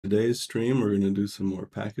Today's stream, we're going to do some more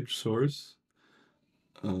package source.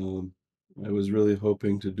 I was really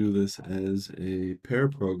hoping to do this as a pair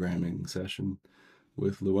programming session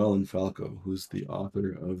with Llewellyn Falco, who's the author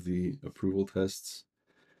of the approval tests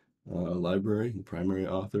library, the primary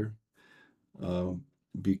author, uh,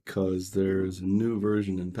 because there's a new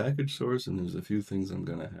version in package source and there's a few things I'm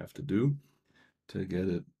going to have to do to get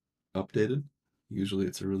it updated. Usually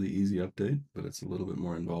it's a really easy update, but it's a little bit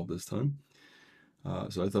more involved this time.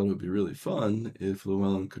 So I thought it would be really fun if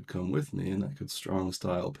Llewellyn could come with me and I could strong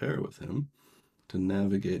style pair with him to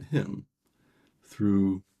navigate him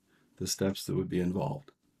through the steps that would be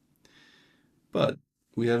involved. But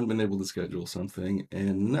we haven't been able to schedule something,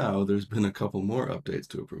 and now there's been a couple more updates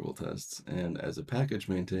to approval tests. And as a package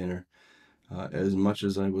maintainer, as much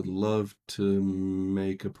as I would love to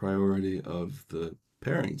make a priority of the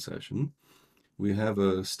pairing session, we have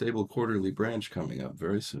a stable quarterly branch coming up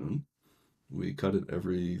very soon. We cut it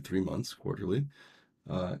every 3 months, quarterly.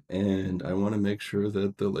 And I want to make sure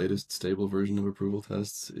that the latest stable version of approval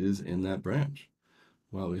tests is in that branch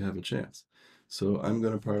while we have a chance. So I'm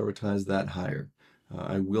going to prioritize that higher.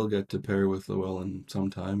 I will get to pair with Llewellyn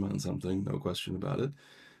sometime on something, no question about it.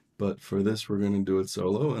 But for this, we're going to do it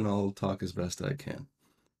solo, and I'll talk as best I can.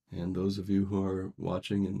 And those of you who are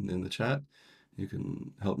watching in the chat, you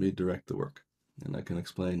can help me direct the work, and I can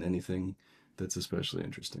explain anything that's especially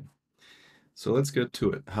interesting. So let's get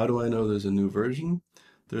to it. How do I know there's a new version?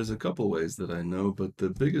 There's a couple ways that I know, but the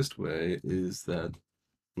biggest way is that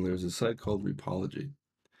there's a site called Repology.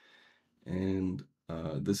 And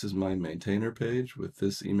this is my maintainer page with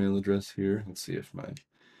this email address here. Let's see if my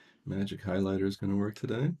magic highlighter is going to work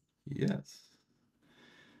today. Yes.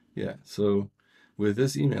 Yeah, so with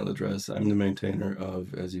this email address, I'm the maintainer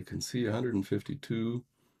of, as you can see, 152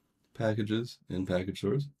 packages in package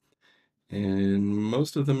source. And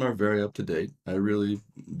most of them are very up to date. I really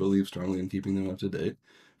believe strongly in keeping them up to date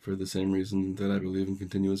for the same reason that I believe in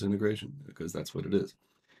continuous integration, because that's what it is.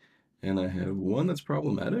 And I have one that's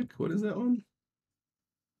problematic. What is that one?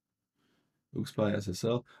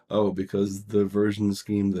 py-SSL. Oh, because the version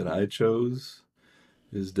scheme that I chose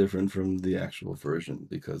is different from the actual version,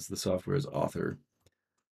 because the software's author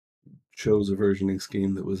chose a versioning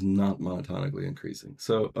scheme that was not monotonically increasing.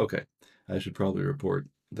 So, okay, I should probably report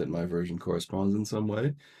that my version corresponds in some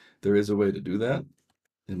way. There is a way to do that.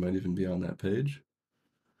 It might even be on that page.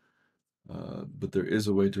 But there is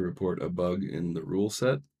a way to report a bug in the rule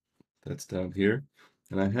set. That's down here.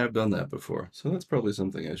 And I have done that before, so that's probably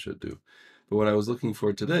something I should do. But what I was looking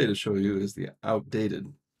for today to show you is the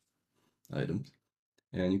outdated items.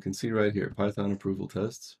 And you can see right here, Python approval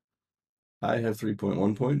tests. I have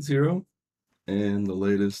 3.1.0, and the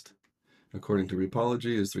latest, according to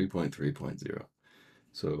Repology, is 3.3.0.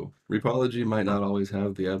 So Repology might not always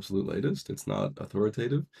have the absolute latest. It's not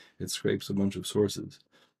authoritative. It scrapes a bunch of sources.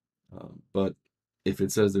 But if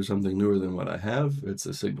it says there's something newer than what I have, it's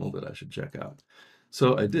a signal that I should check out.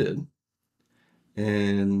 So I did,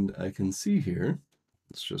 and I can see here,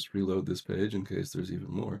 let's just reload this page in case there's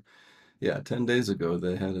even more. Yeah, 10 days ago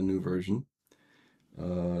they had a new version,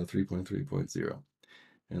 3.3.0.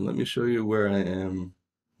 And let me show you where I am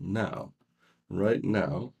now. Right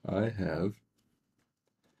now, I have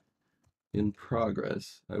in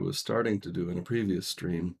progress, I was starting to do in a previous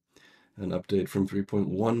stream an update from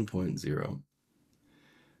 3.1.0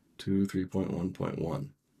 to 3.1.1.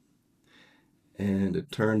 And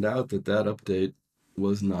it turned out that that update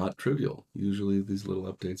was not trivial. Usually these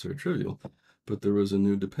little updates are trivial, but there was a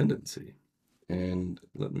new dependency. And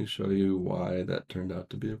let me show you why that turned out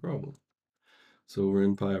to be a problem. So we're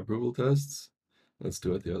in py-approvaltests. Let's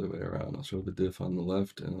do it the other way around. I'll show the diff on the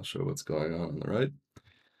left and I'll show what's going on the right.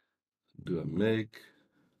 Do a make.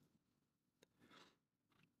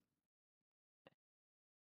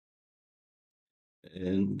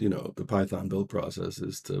 And, you know, the Python build process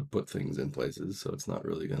is to put things in places, so it's not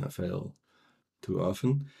really going to fail too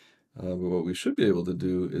often. But what we should be able to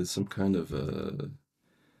do is some kind of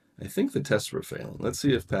I think the tests were failing. Let's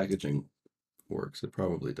see if packaging works. It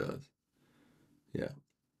probably does. Yeah.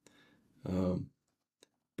 Um,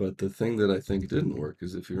 but the thing that I think didn't work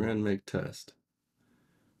is if you ran make test,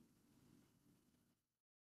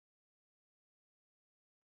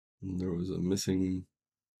 there was a missing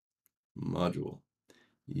module.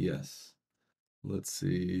 Yes. Let's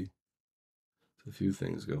see. There's a few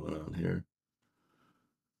things going on here.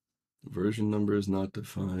 Version number is not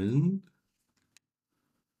defined.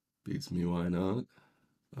 Beats me, why not?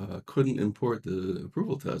 Couldn't import the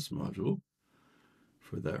approval test module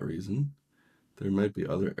for that reason. There might be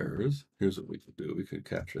other errors. Here's what we could do. We could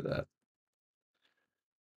capture that.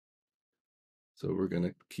 So we're going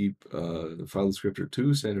to keep file descriptor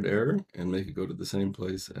 2 standard error and make it go to the same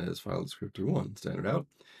place as file descriptor 1 standard out.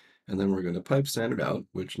 And then we're going to pipe standard out,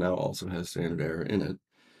 which now also has standard error in it,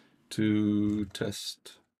 to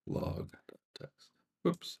test log.txt.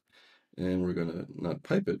 Whoops. And we're going to not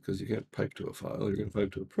pipe it because you can't pipe to a file. You're going to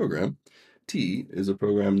pipe to a program. T is a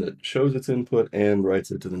program that shows its input and writes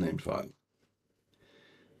it to the named file.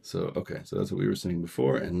 So, okay, so that's what we were saying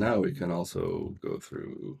before. And now we can also go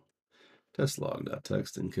through test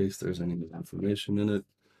log.txt in case there's any information in it.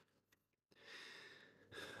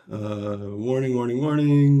 Warning, warning,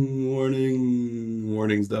 warning, warning,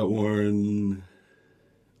 warnings.warn,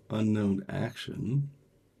 unknown action,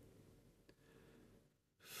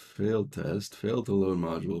 failed test, failed to load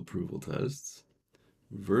module approval tests,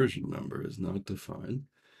 version number is not defined.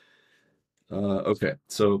 Okay,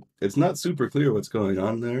 so it's not super clear what's going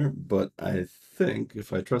on there, but I think,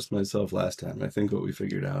 if I trust myself last time, I think what we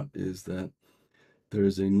figured out is that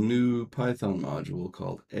there's a new Python module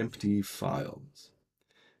called empty files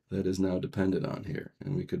that is now dependent on here,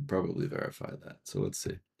 and we could probably verify that. So let's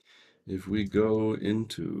see. If we go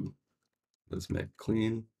into, let's make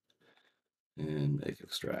clean and make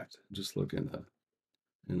extract, just look in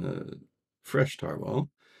a fresh tarball.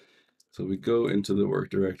 So we go into the work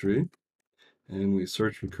directory and we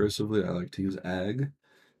search recursively. I like to use ag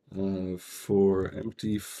for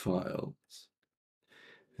empty files.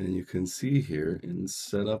 And you can see here in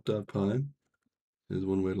setup.py is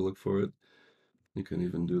one way to look for it. You can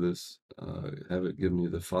even do this, have it give me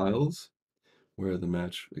the files where the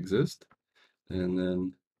match exists, and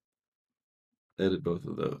then edit both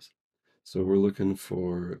of those. So we're looking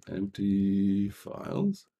for empty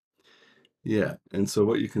files. Yeah, and so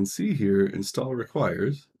what you can see here, install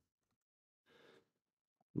requires,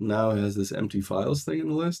 now has this empty files thing in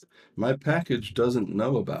the list. My package doesn't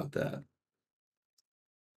know about that.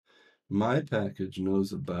 My package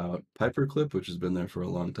knows about Piperclip, which has been there for a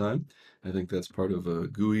long time. I think that's part of a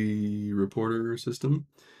GUI reporter system.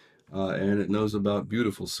 And it knows about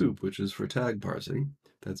Beautiful Soup, which is for tag parsing.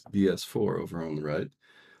 That's BS4 over on the right.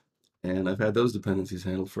 And I've had those dependencies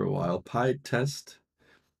handled for a while. PyTest,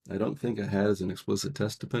 I don't think it has an explicit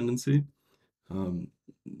test dependency.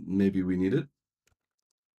 Maybe we need it.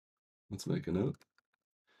 Let's make a note.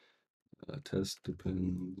 Test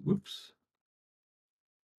depend, whoops.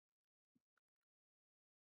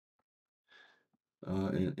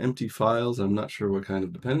 And empty files, I'm not sure what kind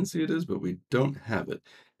of dependency it is, but we don't have it.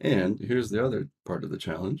 And here's the other part of the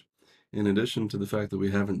challenge. In addition to the fact that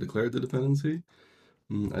we haven't declared the dependency,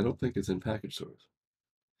 I don't think it's in package source.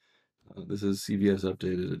 This is CVS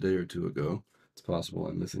updated a day or two ago. It's possible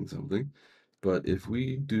I'm missing something. But if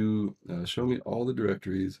we do show me all the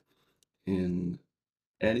directories in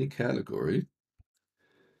any category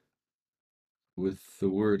with the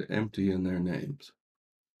word empty in their names,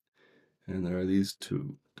 and there are these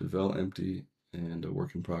two, devel empty and a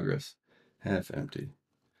work in progress half empty.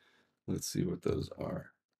 Let's see what those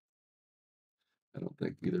are. I don't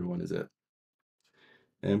think either one is it.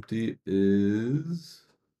 Empty is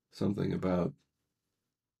something about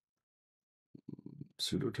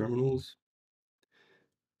pseudo terminals,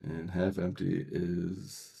 and half empty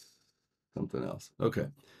is something else. Okay,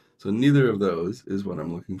 so neither of those is what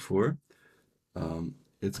I'm looking for.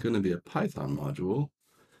 It's going to be a Python module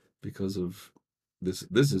because of this.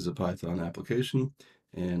 This is a Python application,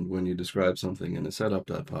 and when you describe something in a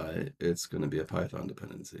setup.py, it's going to be a Python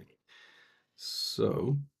dependency.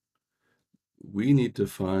 So we need to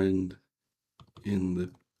find in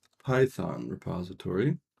the Python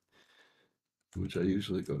repository, which I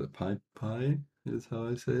usually go to py is how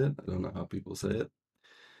I say it. I don't know how people say it.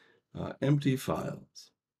 Empty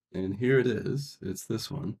files. And here it is. It's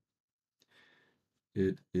this one.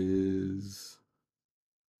 It is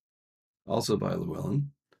also by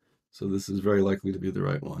Llewellyn. So this is very likely to be the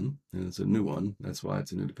right one. And it's a new one. That's why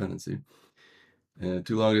it's a new dependency. And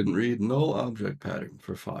too long didn't read null object pattern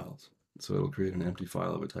for files. So it'll create an empty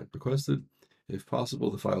file of a type requested. If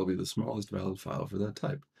possible, the file will be the smallest valid file for that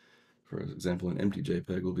type. For example, an empty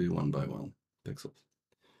JPEG will be 1 by 1 pixels.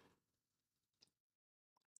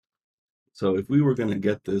 So if we were going to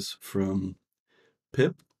get this from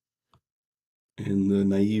pip in the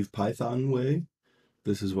naive Python way,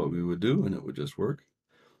 this is what we would do, and it would just work.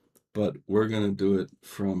 But we're going to do it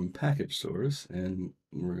from package source, and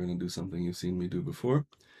we're going to do something you've seen me do before.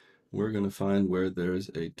 We're going to find where there's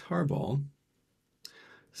a tarball.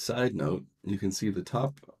 Side note, you can see the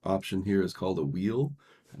top option here is called a wheel,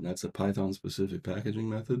 and that's a Python-specific packaging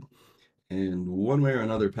method. And one way or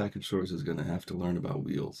another, package source is going to have to learn about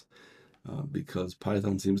wheels because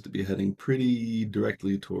Python seems to be heading pretty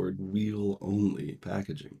directly toward wheel-only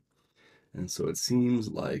packaging. And so it seems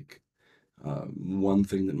like one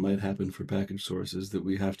thing that might happen for package source is that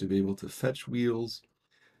we have to be able to fetch wheels,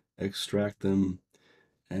 extract them,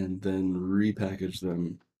 and then repackage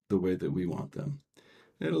them the way that we want them.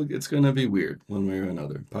 It's going to be weird one way or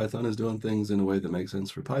another. Python is doing things in a way that makes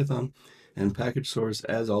sense for Python, and package source,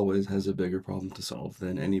 as always, has a bigger problem to solve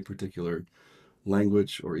than any particular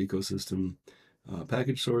language or ecosystem.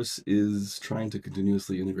 Package source is trying to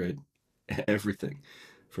continuously integrate everything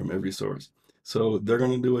from every source. So they're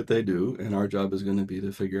going to do what they do, and our job is going to be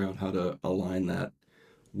to figure out how to align that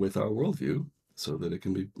with our worldview so that it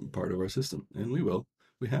can be part of our system. And we will.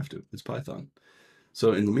 We have to. It's Python.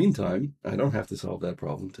 So in the meantime, I don't have to solve that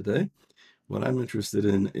problem today. What I'm interested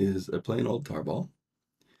in is a plain old tarball.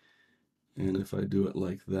 And if I do it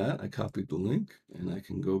like that, I copied the link and I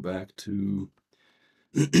can go back to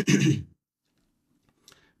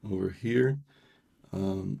over here.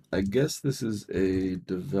 I guess this is a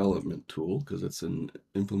development tool because it's an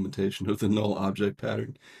implementation of the null object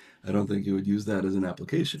pattern. I don't think you would use that as an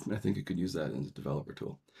application. I think you could use that as a developer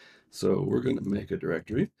tool. So we're going to make a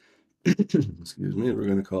directory. Excuse me. We're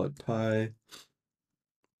going to call it py.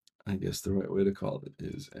 I guess the right way to call it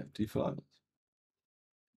is empty files.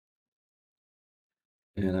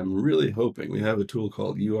 And I'm really hoping we have a tool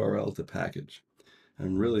called URL to package.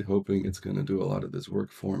 I'm really hoping it's going to do a lot of this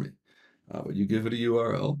work for me. But you give it a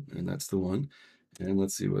URL, and that's the one. And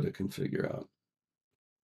let's see what it can figure out.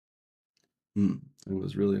 I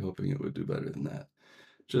was really hoping it would do better than that.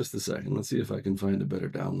 Just a second. Let's see if I can find a better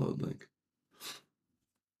download link.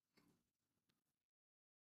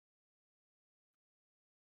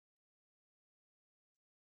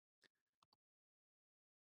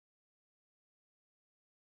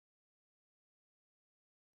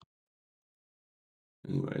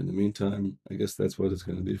 Anyway, in the meantime, I guess that's what it's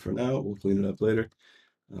going to be for now. We'll clean it up later.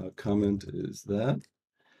 Comment is that.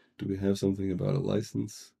 Do we have something about a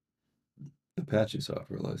license? Apache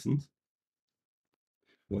software license.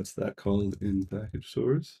 What's that called in package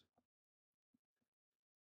source?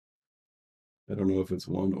 I don't know if it's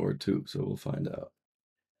 1 or 2, so we'll find out.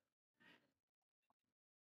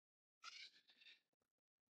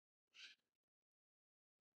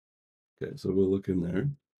 Okay, so we'll look in there.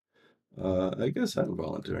 I guess I'm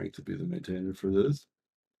volunteering to be the maintainer for this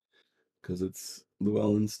because it's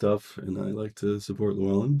Llewellyn stuff, and I like to support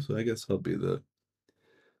Llewellyn, so I guess I'll be the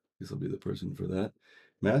person for that.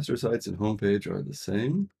 Master sites and homepage are the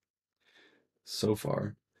same so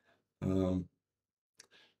far.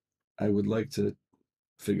 I would like to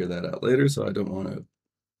figure that out later, so I don't want to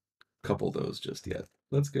couple those just yet.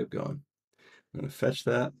 Let's get going. I'm going to fetch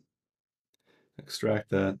that, extract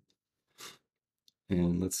that,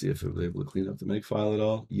 and let's see if it was able to clean up the makefile at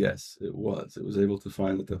all. Yes, it was. It was able to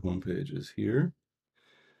find that the homepage is here.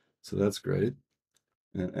 So that's great.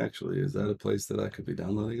 And actually, is that a place that I could be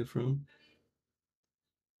downloading it from?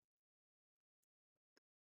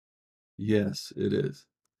 Yes, it is.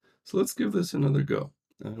 So let's give this another go.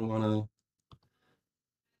 I want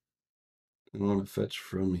to fetch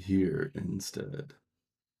from here instead.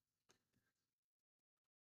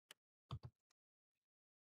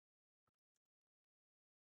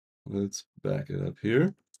 Let's back it up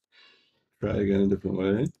here. Try again a different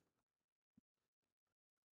way.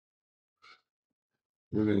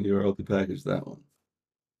 We're going to URL to package that one.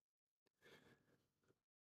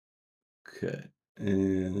 Okay,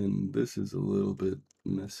 and this is a little bit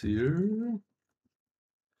messier.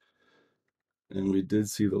 And we did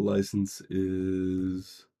see the license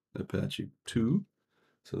is Apache 2,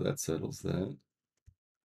 so that settles that.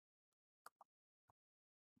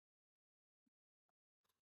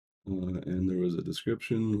 And there was a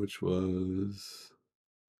description which was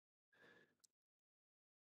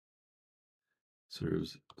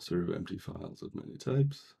serve empty files of many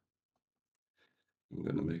types. I'm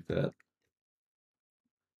going to make that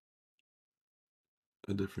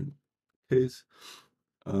a different case.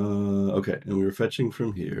 Okay, and we were fetching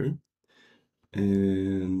from here,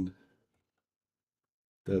 and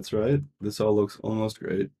that's right. This all looks almost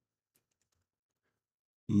great.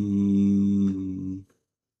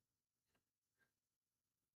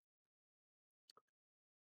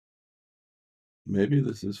 Maybe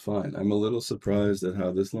this is fine. I'm a little surprised at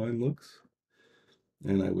how this line looks.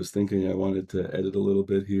 And I was thinking I wanted to edit a little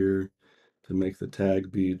bit here to make the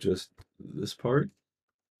tag be just this part.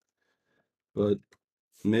 But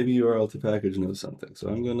maybe URL to package knows something. So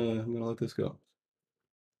I'm gonna let this go.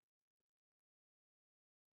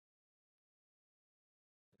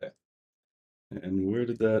 Okay. And where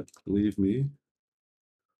did that leave me?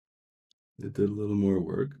 It did a little more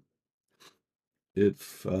work.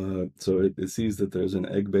 So it sees that there's an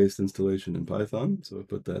egg-based installation in Python, so I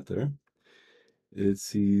put that there. it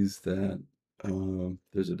sees that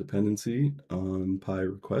there's a dependency on py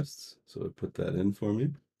requests, so it put that in for me.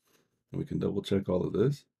 And we can double check all of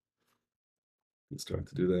this. We can start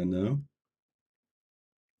to do that now.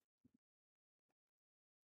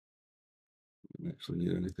 We don't actually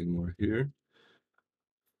need anything more here.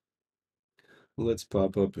 Let's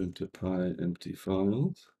pop up into py-empty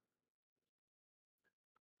files.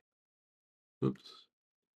 Oops.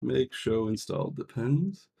 Make show installed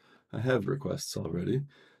depends. I have requests already.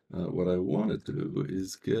 What I want to do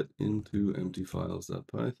is get into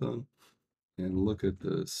emptyfiles.python and look at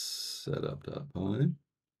the setup.py.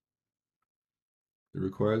 It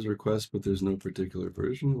requires requests, but there's no particular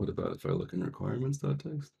version. What about if I look in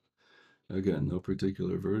requirements.txt? Again, no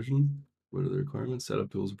particular version. What are the requirements? Setup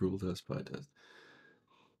tools, approval test, py-test.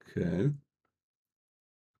 Okay.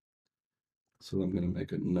 So I'm going to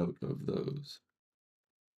make a note of those.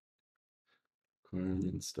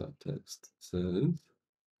 Requirements.txt says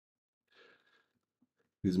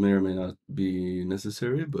these may or may not be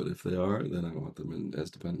necessary, but if they are, then I want them in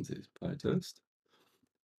as dependencies. py-test.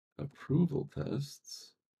 Approval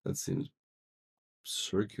tests. That seems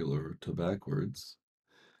circular to backwards.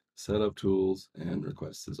 Setup tools and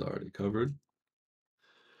requests is already covered.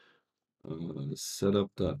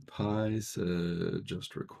 Setup.py said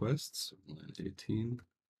just requests, line 18.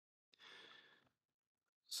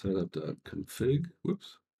 Setup.config,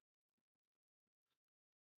 whoops.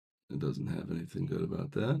 It doesn't have anything good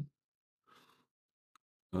about that.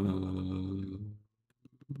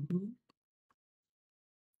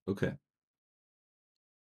 Okay.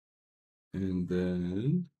 And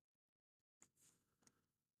then,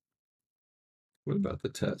 what about the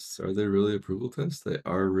tests? Are they really approval tests? They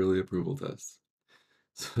are really approval tests.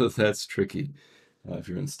 So that's tricky. If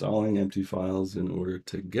you're installing empty files in order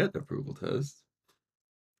to get approval tests,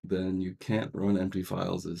 then you can't run empty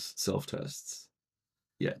files as self-tests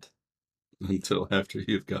yet until after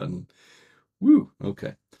you've gotten, woo,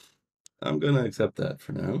 okay. I'm going to accept that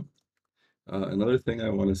for now. Another thing I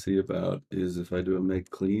want to see about is if I do a make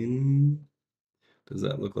clean, does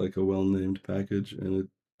that look like a well-named package? And it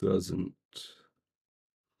doesn't.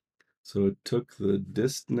 So it took the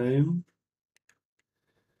dist name,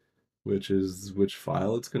 which is which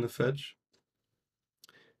file it's going to fetch,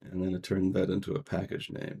 and then it turned that into a package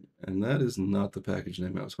name. And that is not the package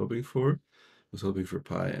name I was hoping for. I was hoping for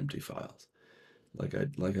py-empty files, like I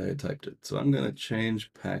had typed it. So I'm going to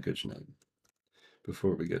change package name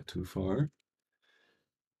before we get too far.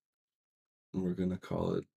 And we're going to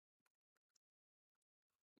call it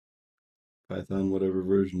Python, whatever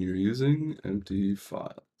version you're using, empty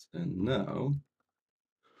files. And now,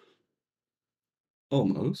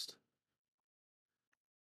 almost,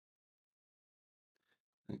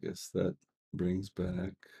 I guess that brings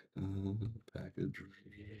back package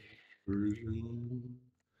version.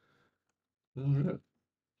 All right.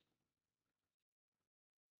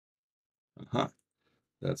 Aha,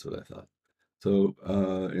 that's what I thought. So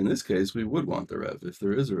in this case, we would want the rev. If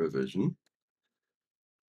there is a revision,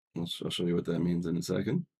 I'll show you what that means in a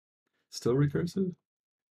second. Still recursive?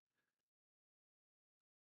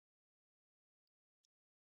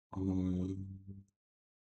 Um,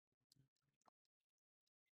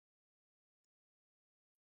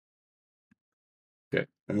 okay,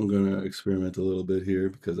 I'm going to experiment a little bit here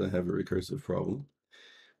because I have a recursive problem.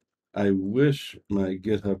 I wish my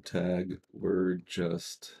GitHub tag were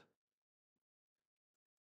just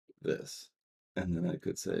this, and then I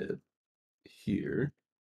could say it here,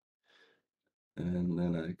 and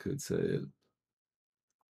then I could say it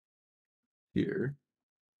here,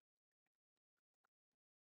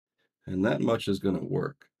 and that much is going to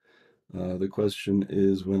work. The question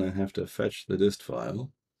is when I have to fetch the dist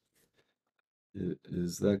file,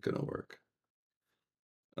 is that going to work?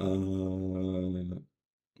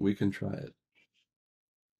 We can try it.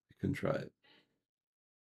 We can try it.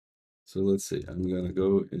 So let's see. I'm going to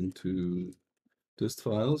go into dist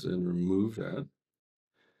files and remove that,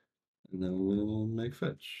 and then we'll make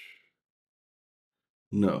fetch.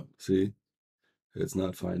 No, see, it's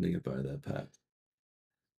not finding it by that path.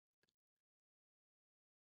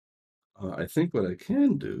 I think what I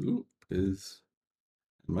can do is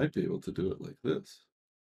I might be able to do it like this.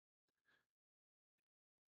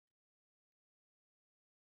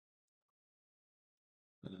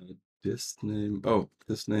 Dist name. Oh,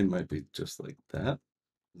 this name might be just like that.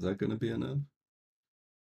 Is that going to be enough?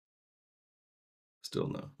 Still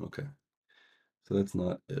no. Okay. So that's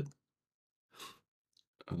not it.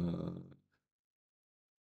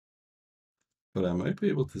 But I might be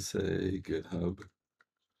able to say GitHub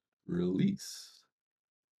release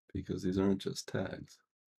because these aren't just tags.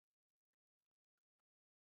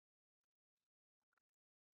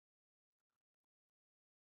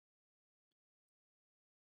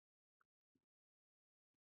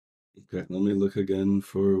 Okay, let me look again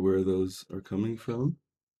for where those are coming from.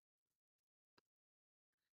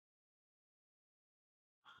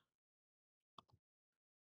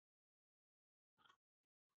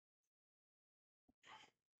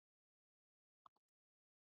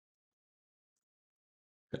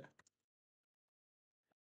 Okay.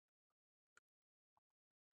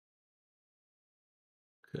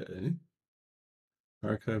 Okay.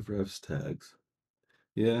 Archive refs tags.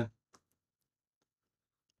 Yeah.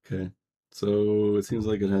 Okay. So it seems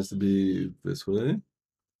like it has to be this way.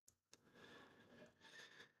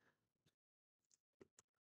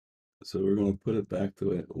 So we're going to put it back the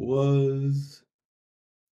way it was.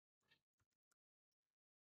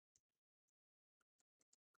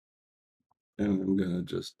 And I'm going to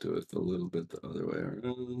just do it a little bit the other way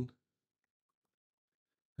around.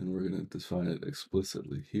 And we're going to define it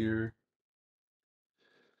explicitly here.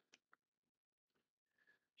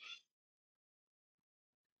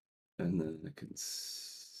 And then I can...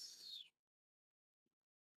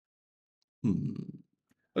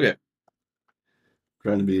 Okay.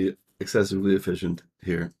 Trying to be excessively efficient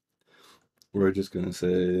here. We're just going to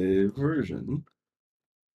say version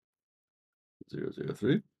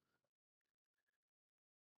 003.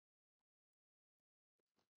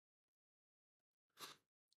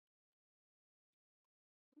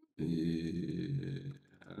 Yeah.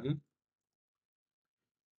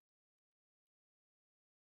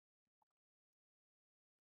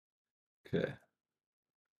 Okay.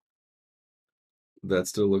 That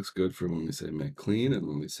still looks good for when we say make clean and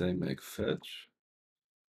when we say make fetch.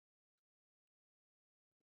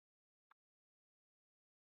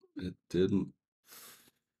 It didn't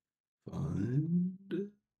find it.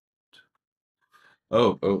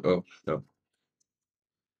 Oh.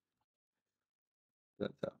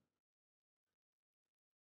 That's how.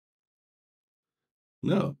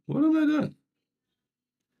 No, what am I doing?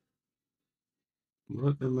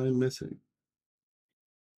 What am I missing?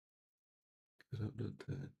 Is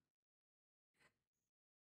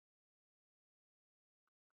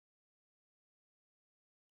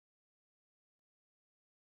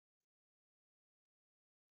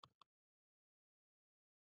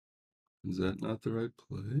that not the right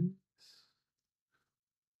place?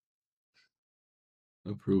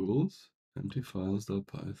 Approvals, empty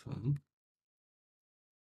files.python.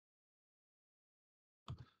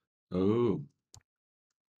 Oh,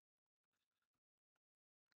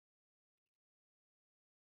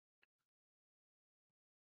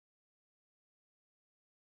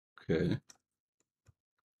 okay.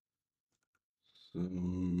 So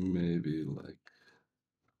maybe like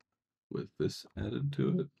with this added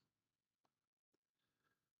to it.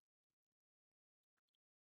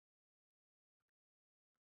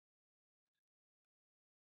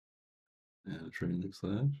 And a trailing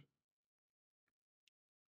slash.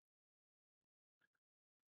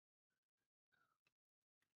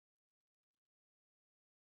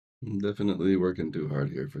 I'm definitely working too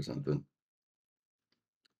hard here for something.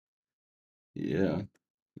 Yeah,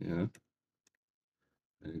 I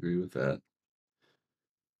agree with that.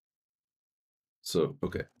 So,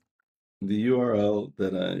 okay. The URL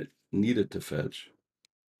that I needed to fetch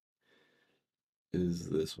is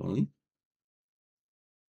this one.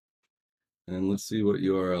 And let's see what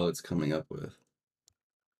URL it's coming up with.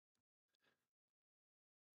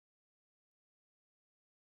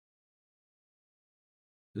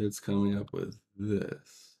 It's coming up with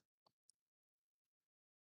this,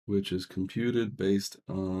 which is computed based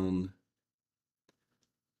on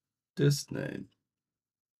dist name.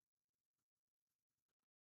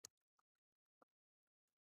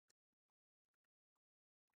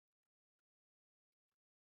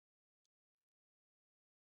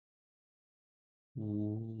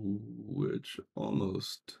 Which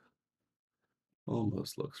almost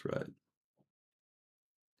looks right.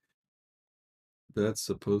 That's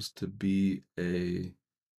supposed to be we're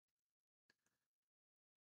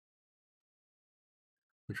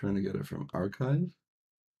trying to get it from archive,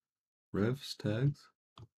 refs, tags.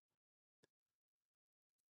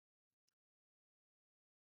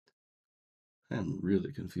 I'm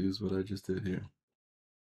really confused what I just did here.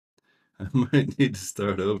 I might need to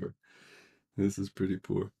start over. This is pretty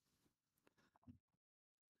poor.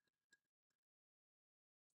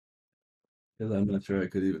 Because I'm not sure I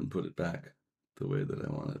could even put it back the way that I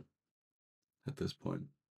want it at this point.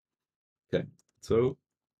 Okay, so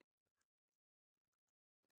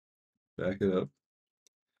back it up.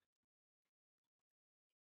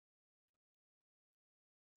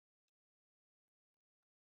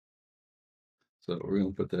 So we're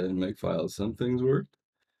going to put that in make files. Some things worked,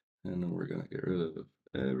 and then we're going to get rid of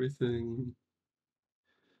everything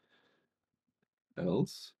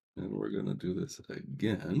else. And we're going to do this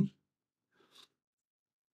again,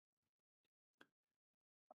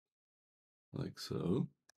 like so.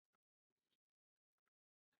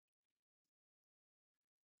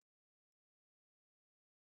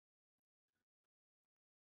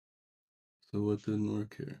 So what didn't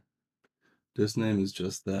work here? This name is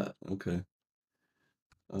just that. Okay.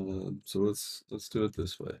 So let's do it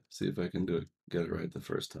this way. See if I can get it right the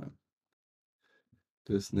first time.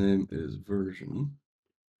 This name is version.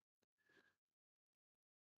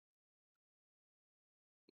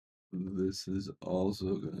 This is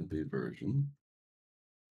also going to be version.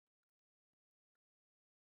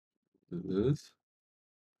 This.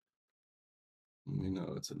 We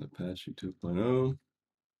know it's an Apache 2.0.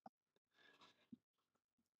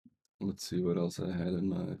 Let's see what else I had in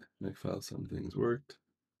my makefile. Some things worked.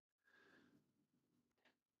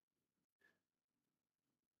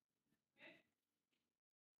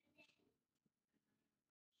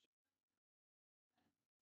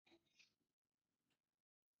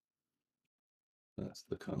 That's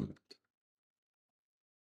the comment.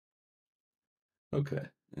 Okay,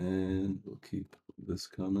 and we'll keep this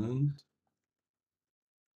comment.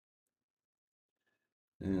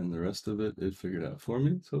 And the rest of it figured out for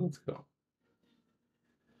me, so let's go.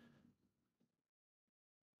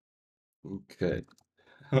 Okay,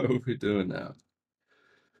 how are we doing now?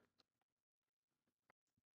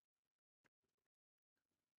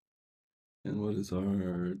 And what does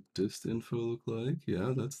our dist info look like?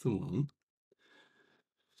 Yeah, that's the one.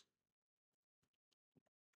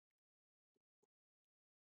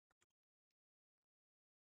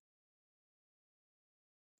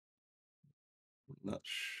 Not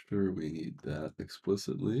sure we need that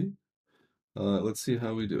explicitly. Let's see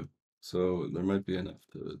how we do. So there might be enough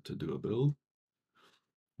to do a build,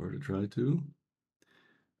 or to try to.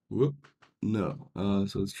 Whoop, no.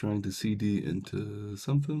 So it's trying to CD into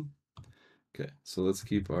something. Okay, so let's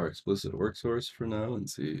keep our explicit work source for now and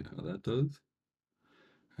see how that does.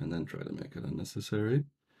 And then try to make it unnecessary.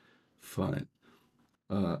 Fine.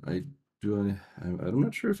 I do I'm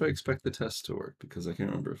not sure if I expect the test to work because I can't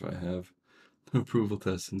remember if I have approval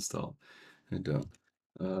tests installed. I don't.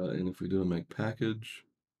 And if we do a make package,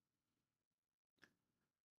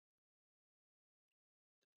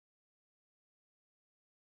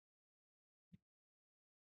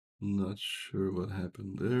 not sure what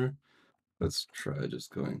happened there. Let's try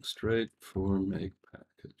just going straight for make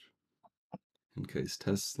package in case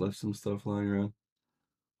tests left some stuff lying around.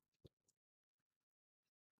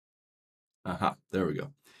 Aha, there we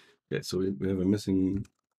go. Okay, so we have a missing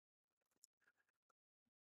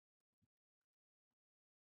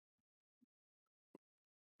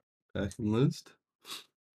packing list.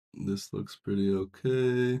 This looks pretty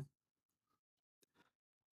okay.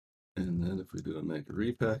 And then if we do a make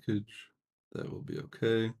repackage, that will be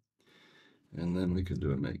okay. And then we can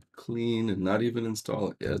do a make clean and not even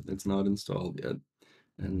install it yet. It's not installed yet.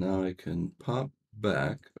 And now I can pop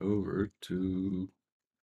back over to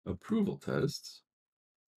approval tests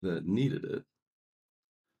that needed it.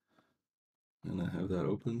 And I have that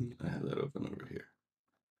open. I have that open over here.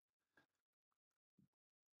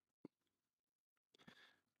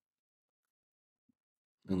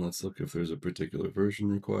 And let's look if there's a particular version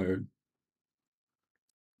required.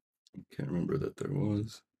 Can't remember that there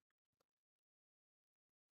was.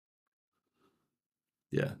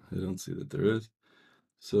 Yeah, I don't see that there is.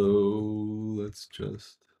 So let's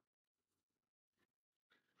just,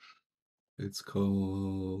 it's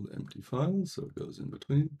called empty files, so it goes in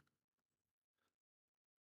between.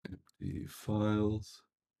 Empty files.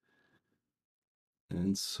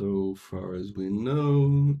 And so far as we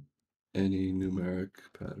know, any numeric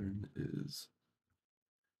pattern is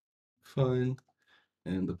fine.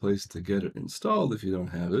 And the place to get it installed if you don't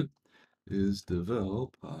have it is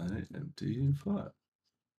devel py-empty file.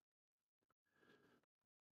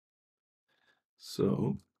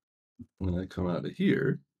 So when I come out of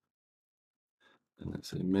here and I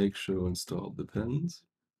say make show installed depends,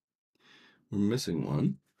 we're missing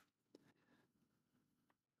one.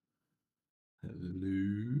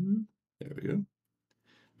 Hello. There we go.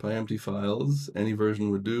 Py-empty files, any version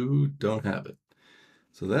would do, don't have it.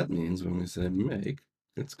 So that means when we say make,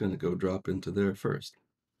 it's going to go drop into there first.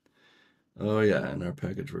 Oh yeah, and our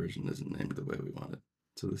package version isn't named the way we want it.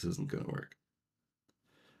 So this isn't going to work.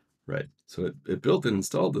 Right, so it built and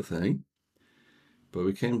installed the thing, but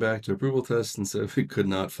we came back to approval tests and said we could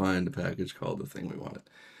not find a package called the thing we wanted.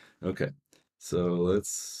 Okay, so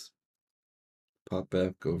let's pop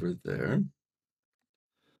back over there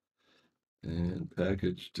and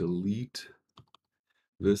package delete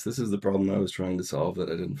this. This is the problem I was trying to solve that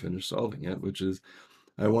I didn't finish solving yet, which is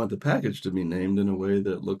I want the package to be named in a way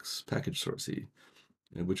that looks package sourcey,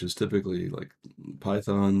 which is typically like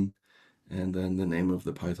Python and then the name of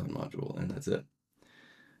the Python module, and that's it.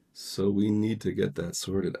 So we need to get that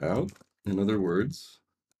sorted out. In other words,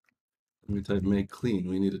 when we type make clean,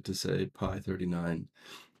 we need it to say py39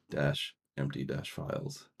 empty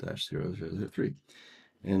files 0003.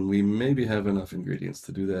 And we maybe have enough ingredients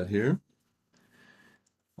to do that here.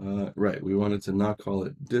 Right, we wanted to not call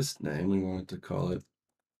it dist name, we wanted to call it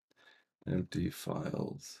empty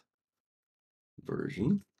files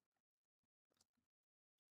version.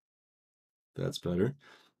 That's better.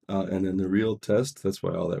 And then the real test, that's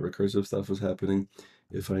why all that recursive stuff was happening.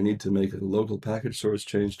 If I need to make a local package source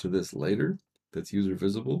change to this later, that's user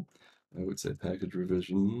visible, I would say package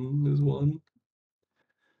revision is 1.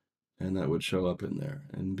 And that would show up in there,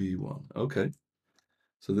 and be 1. Okay,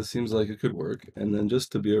 so this seems like it could work. And then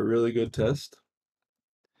just to be a really good test,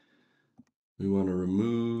 we want to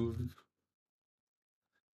remove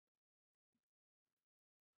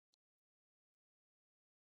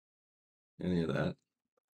any of that.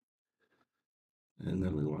 And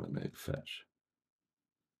then we want to make fetch.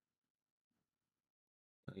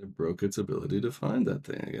 It broke its ability to find that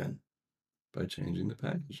thing again by changing the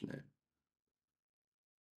package name.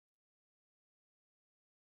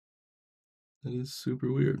 That is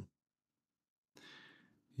super weird.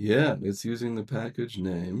 Yeah, it's using the package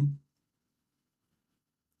name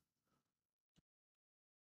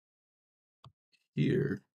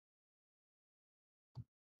here,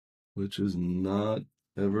 which is not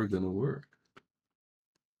ever going to work.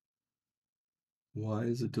 Why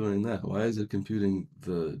is it doing that? Why is it computing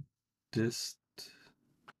the dist?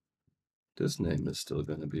 This name is still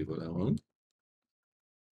going to be what I want.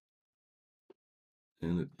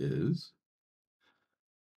 And it is.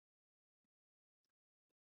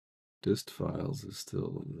 Dist files is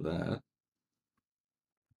still that,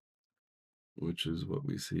 which is what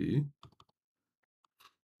we see.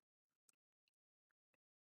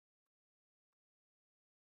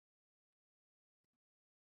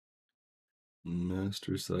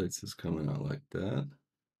 Master sites is coming out like that.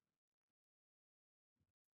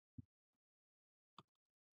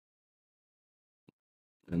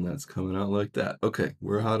 And that's coming out like that. Okay,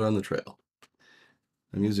 we're hot on the trail.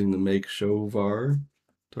 I'm using the make show var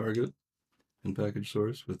target in package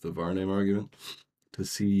source with the var name argument to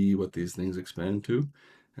see what these things expand to.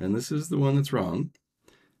 And this is the one that's wrong.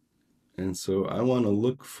 And so I want to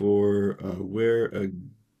look for where a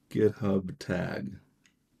GitHub tag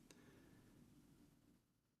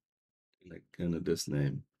and a dist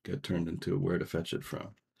name get turned into where to fetch it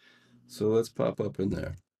from. So let's pop up in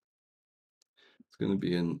there. It's going to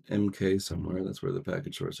be in MK somewhere. That's where the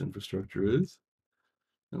package source infrastructure is.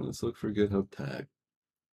 And let's look for GitHub tag.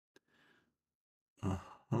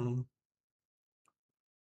 Uh-huh.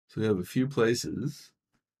 So we have a few places.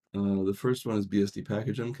 The first one is BSD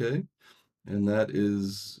package MK, and that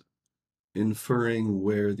is inferring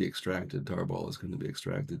where the extracted tarball is going to be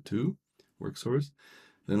extracted to, work source.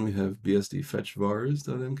 Then we have BSD fetch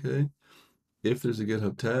vars.mk. If there's a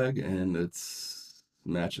GitHub tag and it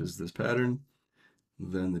matches this pattern,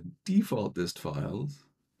 then the default dist files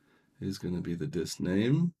is going to be the dist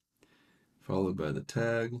name, followed by the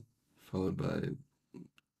tag, followed by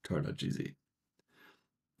tar.gz.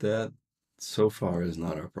 That so far is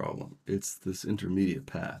not our problem. It's this intermediate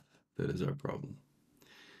path that is our problem.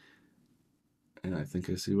 And I think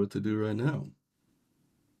I see what to do right now.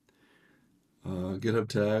 GitHub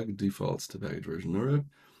tag defaults to package version nora.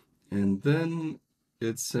 And then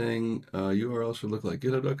it's saying URL should look like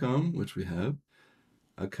github.com, which we have,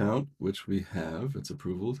 account, which we have, it's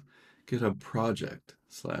approvals, GitHub project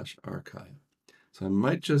 /archive. So I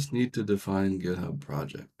might just need to define GitHub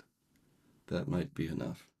project. That might be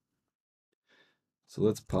enough. So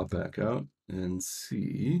let's pop back out and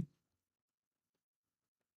see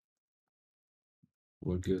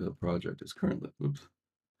what GitHub project is currently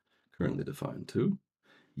defined to.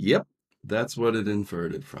 Yep, that's what it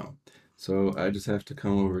inferred it from. So I just have to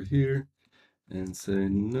come over here and say,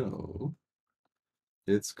 no,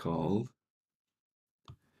 it's called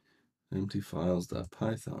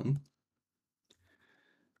emptyfiles.python.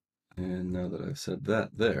 And now that I've said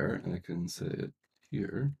that there, I can say it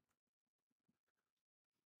here.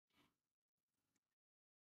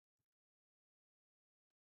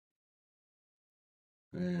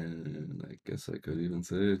 And I guess I could even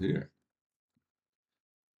say it here.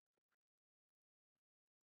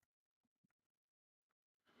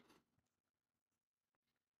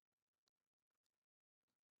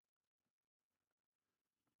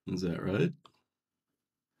 Is that right?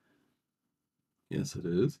 Yes, it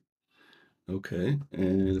is. Okay,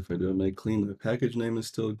 and if I do a make clean, the package name is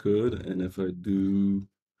still good, and if I do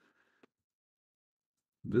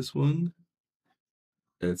this one,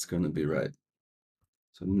 it's going to be right.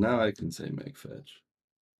 So now I can say make fetch,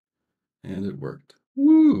 and it worked.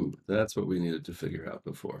 Woo! That's what we needed to figure out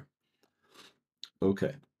before.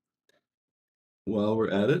 Okay. While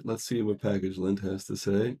we're at it, let's see what package lint has to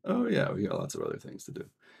say. Oh yeah, we got lots of other things to do.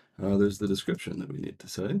 There's the description that we need to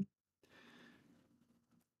say.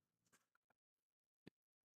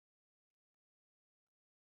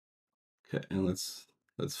 Okay, and let's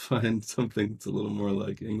find something that's a little more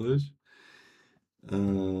like English.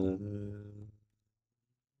 Uh,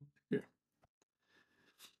 Here.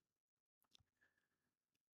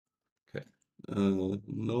 Okay.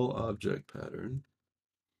 Null object pattern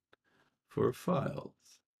for files.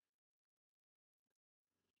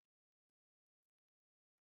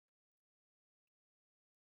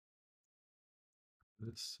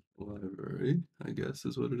 This library, I guess,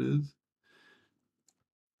 is what it is.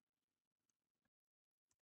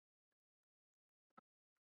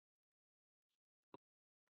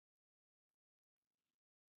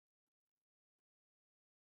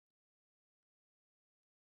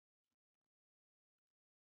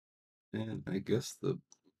 And I guess the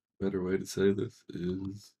better way to say this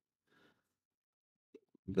is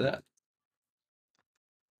that.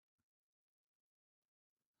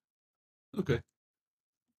 Okay,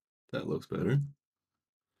 that looks better.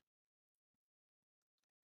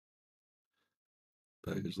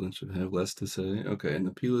 Package lint should have less to say. Okay, and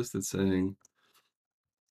the plist it's saying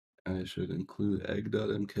I should include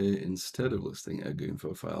egg.mk instead of listing egg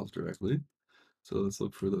info files directly. So let's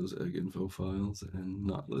look for those egg info files and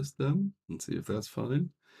not list them and see if that's fine.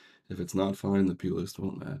 If it's not fine, the plist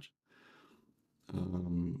won't match.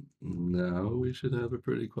 Now we should have a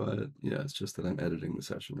pretty quiet, yeah, it's just that I'm editing the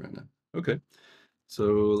session right now. Okay, so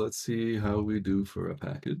let's see how we do for a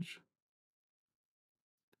package.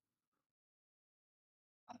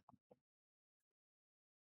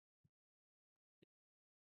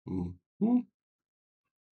 Mhm.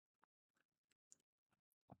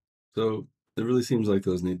 So it really seems like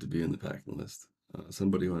those need to be in the packing list.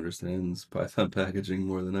 Somebody who understands Python packaging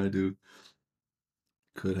more than I do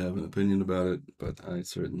could have an opinion about it, but I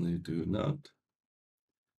certainly do not.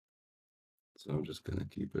 So I'm just going to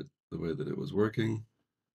keep it the way that it was working.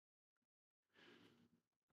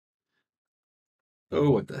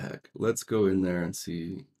 Oh, what the heck. Let's go in there and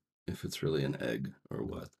see if it's really an egg or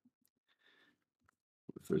what,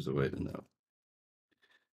 if there's a way to know.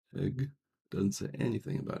 Egg doesn't say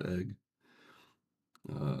anything about egg.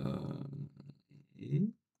 Uh,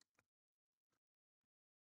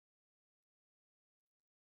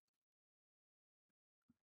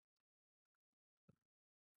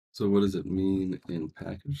 so what does it mean in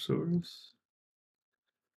package source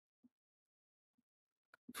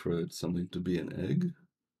for something to be an egg?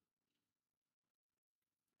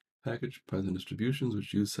 Package Python distributions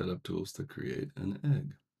which use setup tools to create an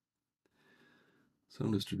egg.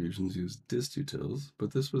 Some distributions use distutils,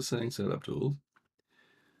 but this was saying setup tools.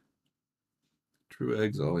 True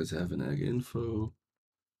eggs always have an egg info.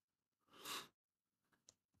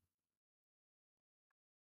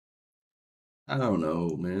 I don't know,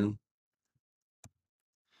 man.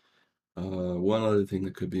 One other thing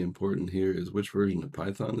that could be important here is which version of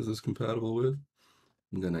Python is this compatible with?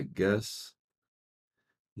 I'm gonna guess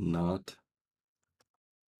not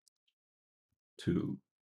 2.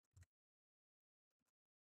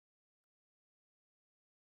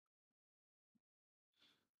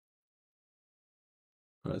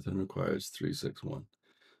 Python requires 361.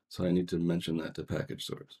 So I need to mention that to package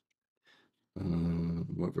source.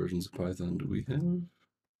 What versions of Python do we have?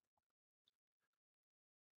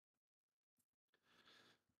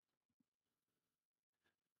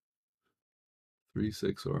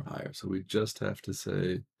 3.6 or higher. So we just have to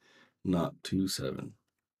say not 2.7.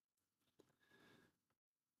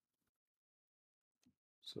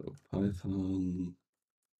 So Python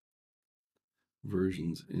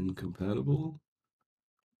versions incompatible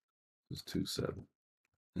is 2.7.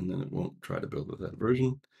 And then it won't try to build with that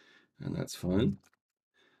version, and that's fine.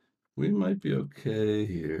 We might be okay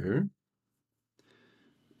here.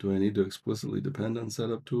 Do I need to explicitly depend on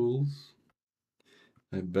setup tools?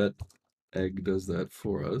 I bet egg does that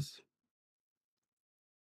for us.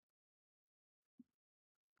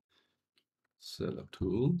 Setup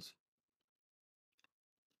tools.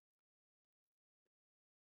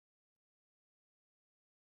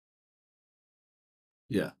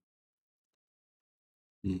 Yeah.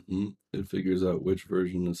 It figures out which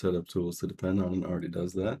version of setup tools to depend on and already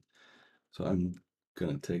does that. So I'm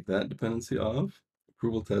going to take that dependency off.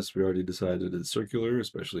 approval test we already decided is circular,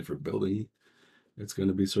 especially for building. It's going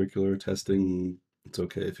to be circular. Testing, it's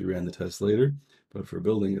okay if you ran the test later, but for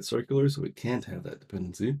building it's circular, so we can't have that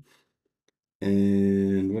dependency.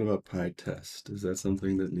 And what about py-test? Is that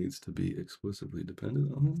something that needs to be explicitly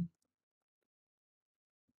dependent on?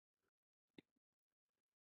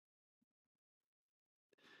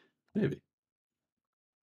 Maybe.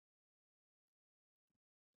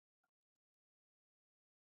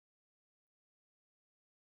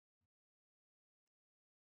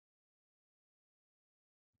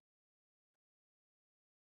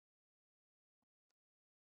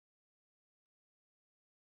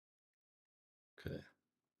 Okay.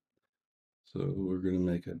 So we're going to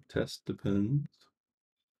make a test depends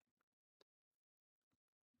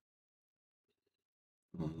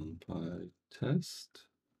on py-test.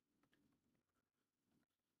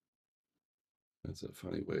 That's a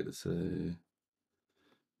funny way to say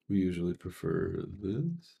we usually prefer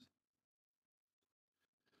this.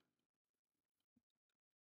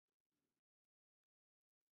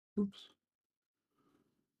 Oops.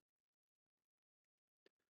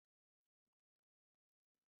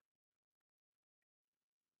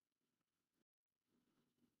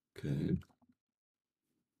 Okay.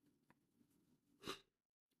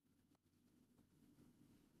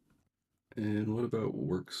 And what about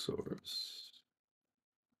work source?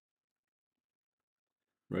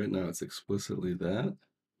 Right now it's explicitly that.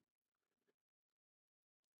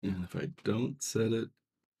 And if I don't set it,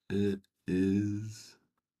 it is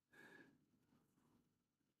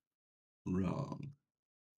wrong.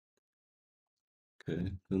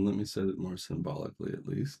 Okay, then let me set it more symbolically at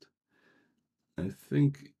least. I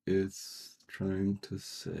think it's trying to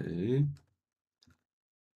say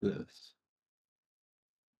this.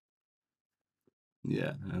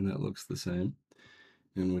 Yeah, and that looks the same.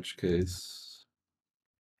 In which case,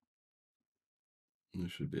 we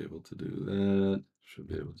should be able to do that. Should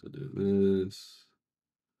be able to do this.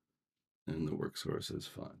 And the work source is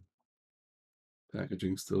fine.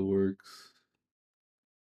 Packaging still works.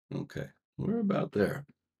 Okay, we're about there.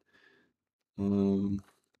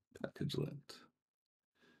 Package lint.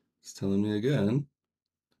 It's telling me again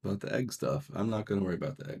about the egg stuff. I'm not going to worry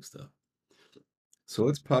about the egg stuff. So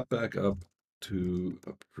let's pop back up to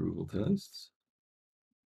approval tests,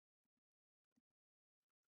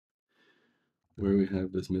 where we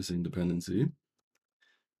have this missing dependency,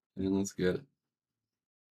 and let's get it.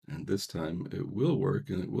 And this time it will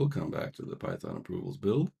work, and it will come back to the Python approvals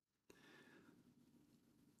build.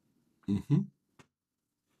 There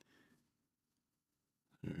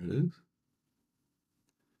it is.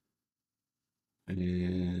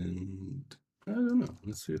 And I don't know.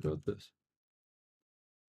 Let's see about this.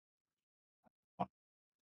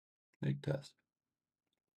 Egg test.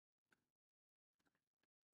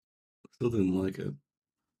 Still didn't like it.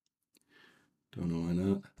 Don't know why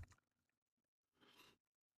not.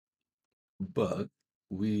 But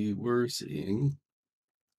we were seeing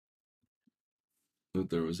that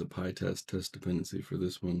there was a py-test test dependency for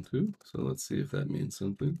this one too. So let's see if that means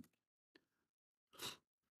something.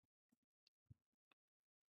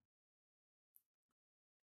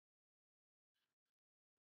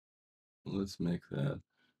 Let's make that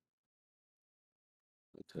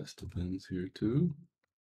a test depends here too.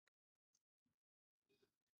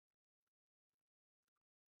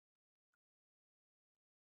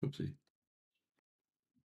 Oopsie.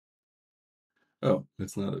 Oh,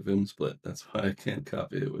 it's not a Vim split. That's why I can't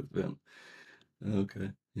copy it with Vim. Okay,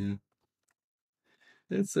 yeah.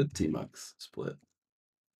 It's a Tmux split.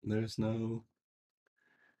 There's no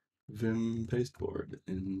Vim pasteboard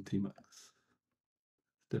in Tmux.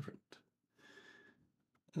 Different.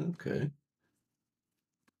 Okay.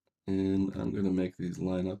 And I'm going to make these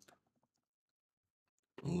line up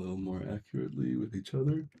a little more accurately with each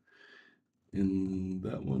other. In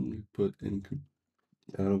that one, we put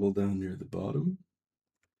incompatible down near the bottom.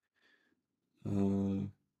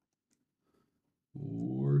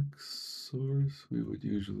 Work source, we would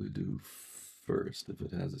usually do first if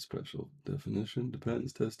it has a special definition.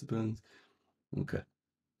 Depends, test depends. Okay.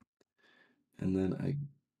 And then I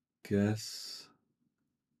guess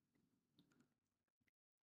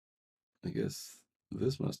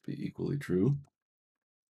this must be equally true.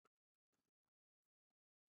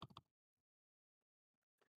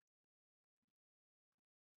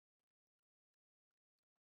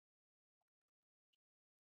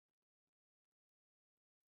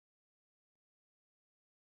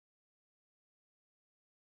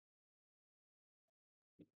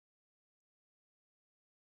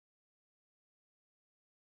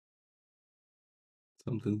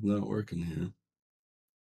 Something's not working here.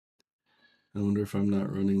 I wonder if I'm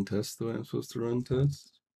not running tests the way I'm supposed to run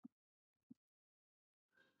tests.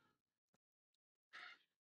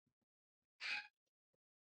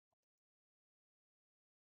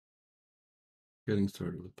 Getting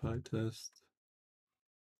started with py-test.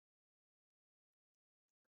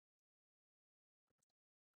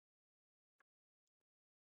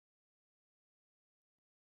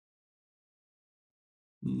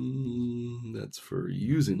 That's for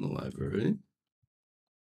using the library.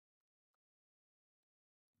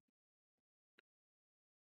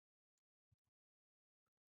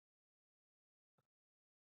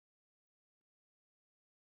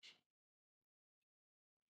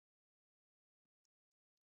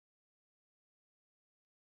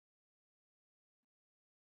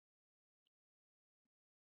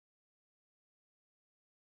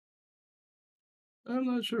 I'm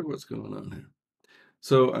not sure what's going on here.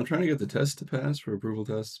 So I'm trying to get the test to pass for approval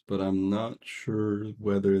tests, but I'm not sure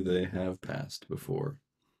whether they have passed before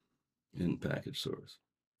in package source.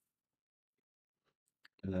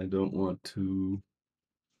 And I don't want to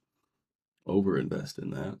overinvest in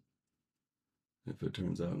that if it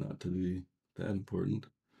turns out not to be that important.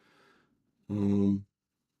 Um,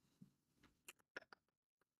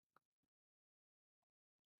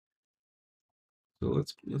 so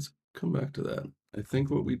let's come back to that. I think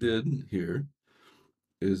what we did here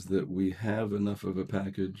is that we have enough of a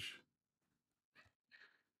package.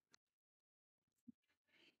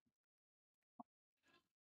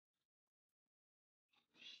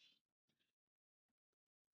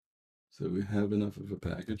 So we have enough of a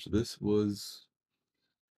package. This was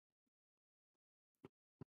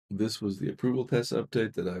the approval test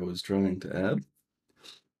update that I was trying to add.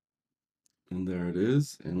 And there it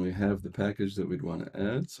is. And we have the package that we'd want to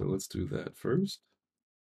add. So let's do that first.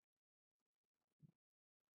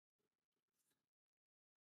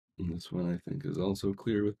 And this one I think is also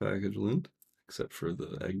clear with package lint, except for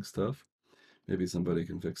the egg stuff. Maybe somebody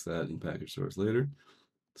can fix that in package source later.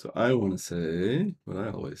 So I want to say, what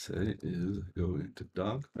I always say is go into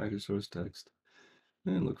doc, package source text,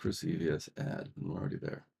 and look for CVS add, and we're already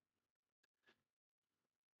there.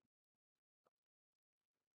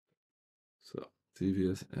 So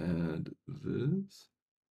CVS add this.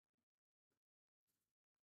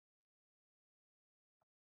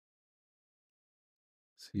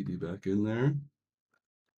 CD back in there.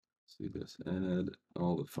 CVS add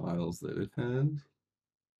all the files that it has.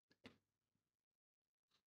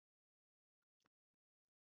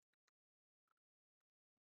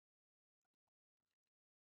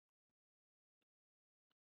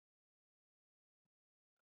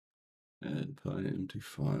 Add py-empty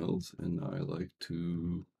files, and I like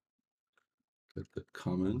to get the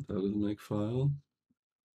comment out of the make file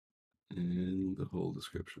and the whole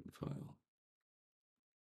description file.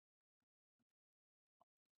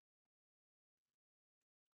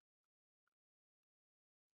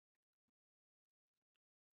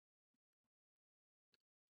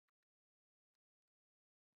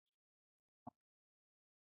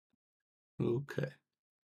 Okay,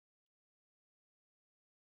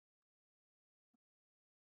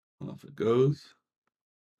 off it goes.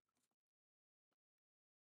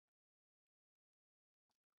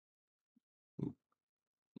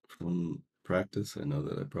 From practice, I know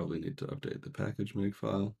that I probably need to update the package make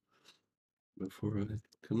file before I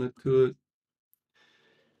commit to it.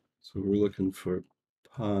 So we're looking for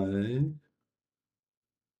py.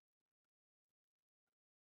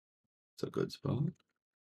 It's a good spot.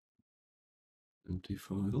 Empty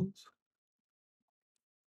files.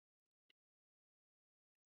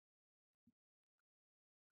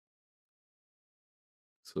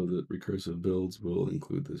 So that recursive builds will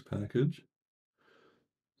include this package.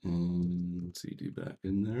 And CD back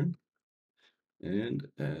in there. And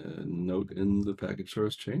a note in the package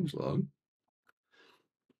source changelog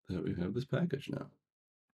that we have this package now.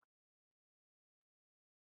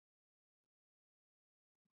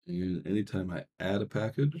 And anytime I add a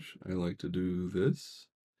package, I like to do this.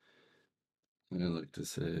 I like to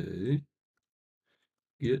say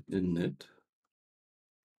git init,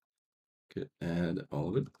 git add all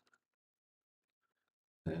of it,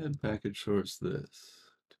 add package source this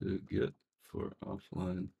to git for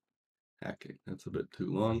offline hacking. That's a bit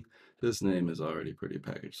too long. This name is already pretty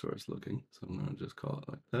package source looking, so I'm going to just call it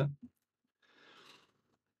like that.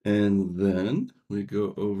 And then we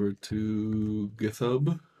go over to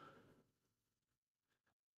GitHub,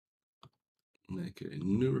 make a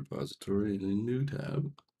new repository in a new tab,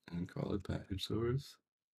 and call it package source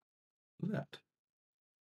that.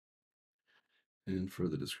 And for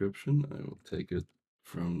the description, I will take it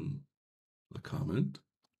from the comment,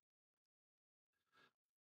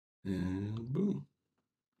 and boom.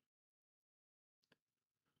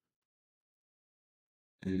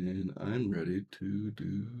 And I'm ready to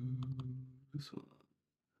do this one.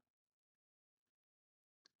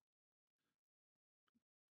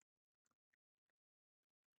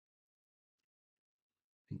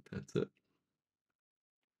 I think that's it.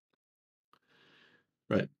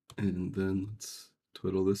 Right, and then let's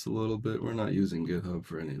twiddle this a little bit. We're not using GitHub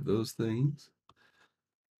for any of those things.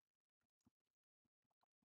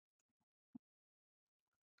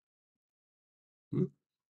 Oop.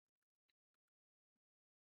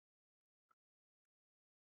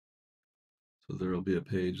 So there will be a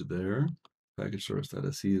page there.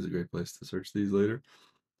 Pkgsrc is a great place to search these later.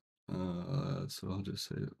 So I'll just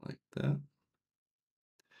say it like that.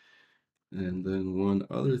 And then one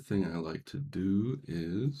other thing I like to do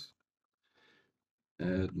is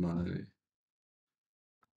add my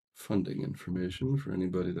funding information for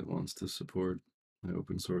anybody that wants to support my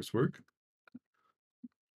open source work.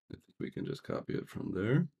 I think we can just copy it from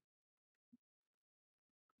there.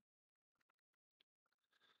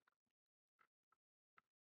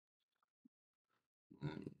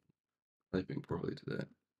 I'm typing poorly today.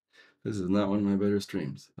 This is not one of my better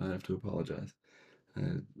streams. I have to apologize.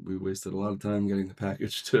 We wasted a lot of time getting the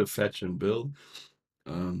package to fetch and build.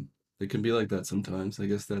 It can be like that sometimes. I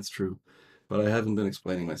guess that's true. But I haven't been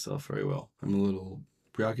explaining myself very well. I'm a little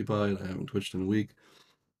preoccupied. I haven't twitched in a week.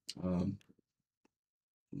 Um,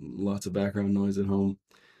 Lots of background noise at home.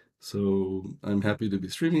 So I'm happy to be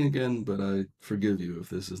streaming again, but I forgive you if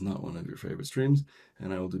this is not one of your favorite streams,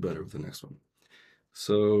 and I will do better with the next one.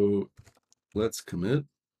 So let's commit,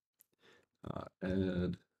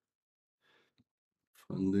 add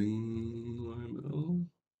funding YML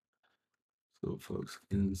so folks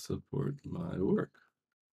can support my work.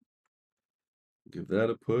 Give that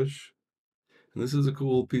a push. And this is a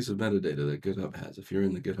cool piece of metadata that GitHub has. If you're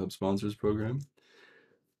in the GitHub sponsors program,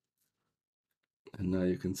 and now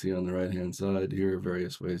you can see on the right-hand side here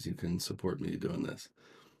various ways you can support me doing this.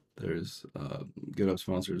 There's GitHub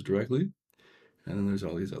sponsors directly, and then there's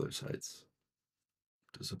all these other sites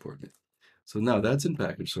to support me. So now that's in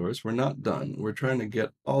package source. We're not done. We're trying to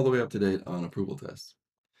get all the way up to date on approval tests.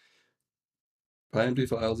 PyMD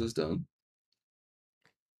files is done.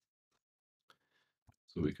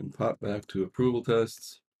 So we can pop back to approval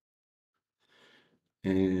tests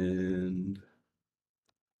and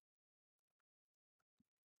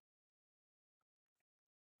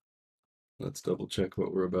let's double check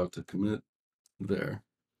what we're about to commit there.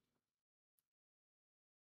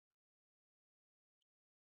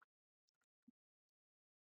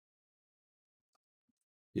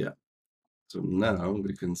 Yeah. So now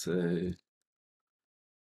we can say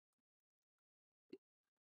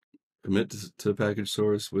commit to package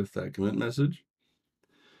source with that commit message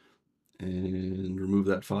and remove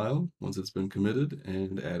that file once it's been committed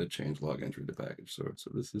and add a change log entry to package source.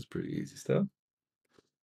 So this is pretty easy stuff.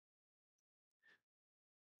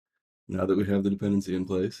 Now that we have the dependency in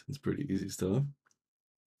place, it's pretty easy stuff.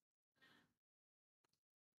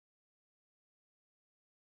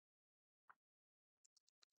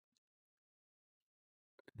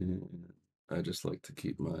 And I just like to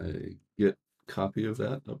keep my Git copy of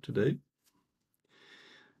that up to date.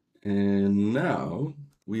 And now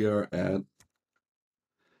we are at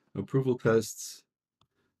approval tests,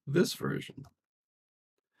 this version.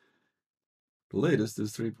 The latest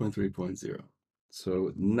is 3.3.0.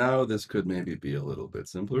 So now this could maybe be a little bit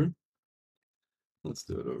simpler. Let's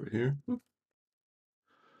do it over here.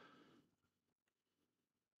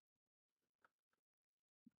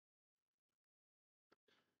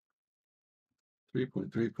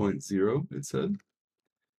 3.3.0, it said.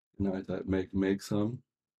 Now I type make some,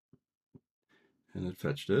 and it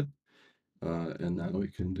fetched it. And now we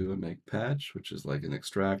can do a make patch, which is like an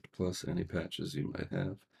extract plus any patches you might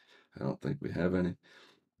have. I don't think we have any.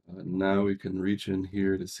 Now we can reach in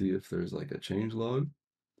here to see if there's like a change log.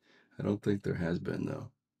 I don't think there has been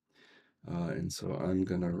though. And so I'm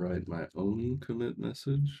gonna write my own commit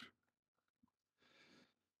message.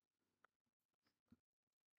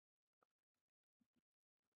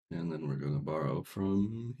 And then we're gonna borrow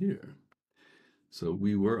from here. So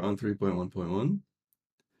we were on 3.1.1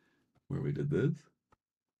 where we did this.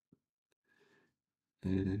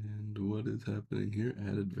 And what is happening here?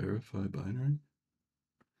 Added verify binary.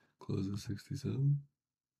 Closes 67.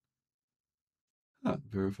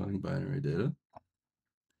 Verifying binary data.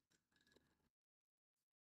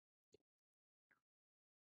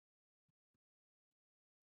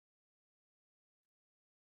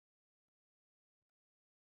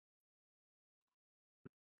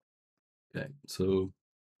 Okay, so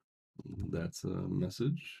that's a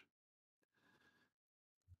message.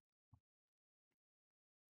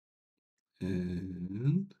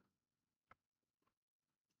 And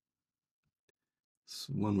us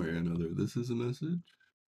one way or another. This is a message.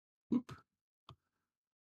 Whoop.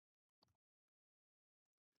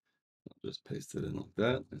 I'll just paste it in like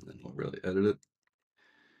that, and then we'll really edit it.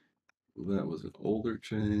 That was an older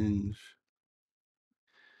change.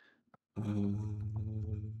 I'm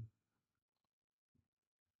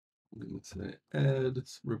going to say add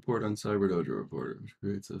report on CyberDojo reporter, which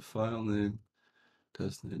creates a file name,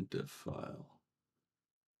 test name, diff file.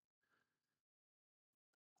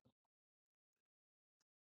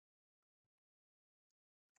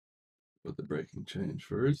 Put the breaking change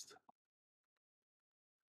first.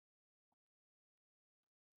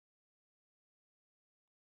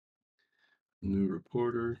 New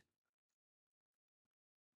reporter.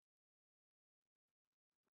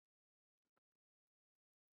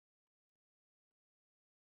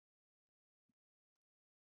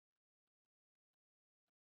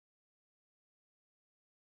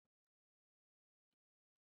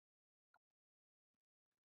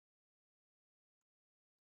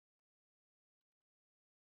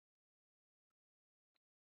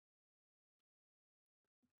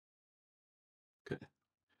 Okay,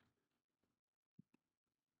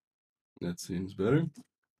 that seems better.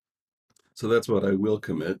 So that's what I will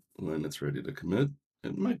commit when it's ready to commit.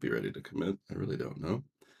 It might be ready to commit. I really don't know.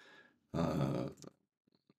 I'm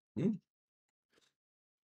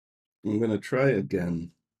going to try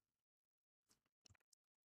again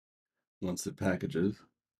once it packages.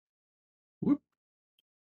 Whoop.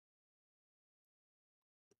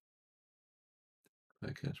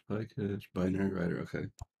 PyCache, binary writer. Okay.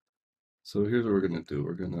 So here's what we're going to do.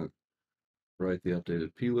 We're going to write the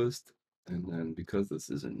updated plist, and then because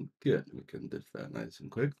this is in Git, we can diff that nice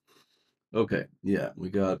and quick. Okay, yeah,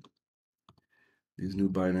 we got these new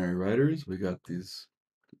binary writers, we got these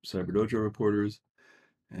CyberDojo reporters,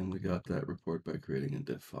 and we got that report by creating a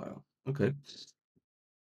diff file. Okay.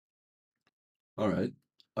 All right.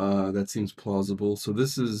 That seems plausible. So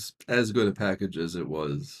this is as good a package as it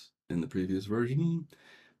was in the previous version.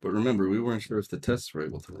 But remember, we weren't sure if the tests were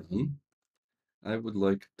able to run. I would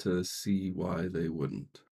like to see why they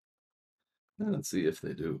wouldn't. Let's see if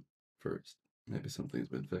they do first. Maybe something's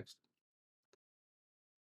been fixed.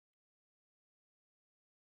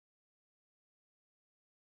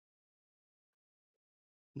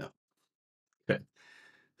 No. Okay.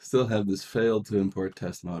 Still have this failed to import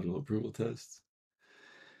test module approval tests.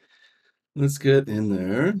 Let's get in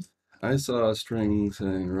there. I saw a string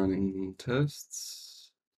saying running tests.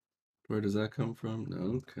 Where does that come from?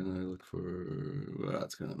 No. Can I look for... Well,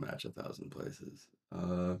 it's going to match 1,000 places.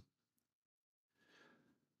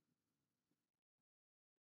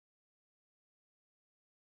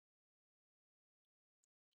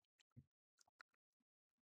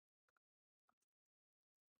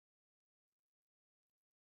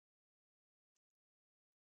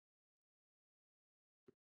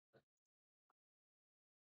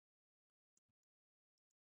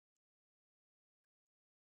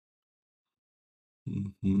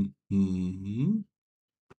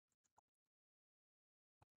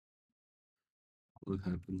 What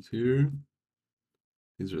happens here?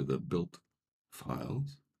 These are the built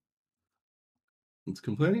files. It's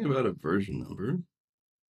complaining about a version number.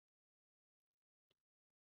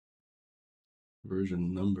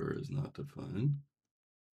 Version number is not defined.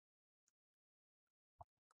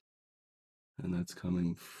 And that's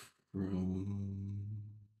coming from...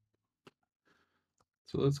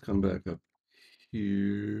 So let's come back up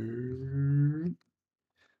here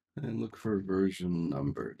and look for version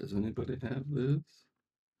number. Does anybody have this?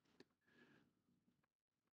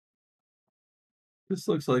 This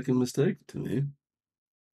looks like a mistake to me.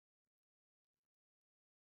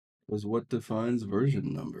 Because what defines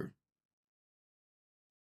version number?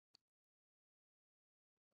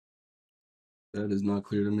 That is not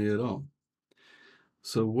clear to me at all.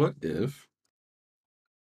 So what if,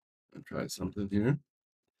 I'll try something here,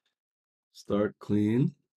 start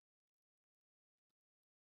clean,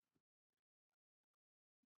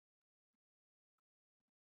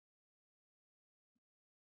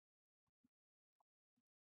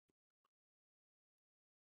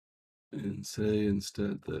 and say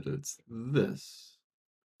instead that it's this,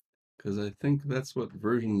 because I think that's what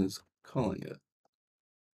version is calling it.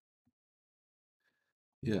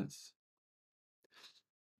 Yes.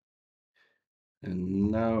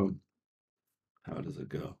 And now, how does it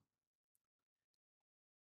go?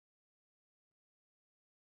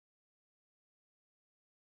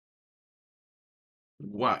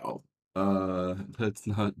 Wow. That's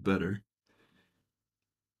not better.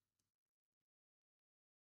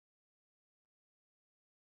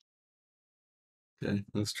 Okay,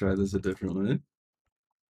 let's try this a different way.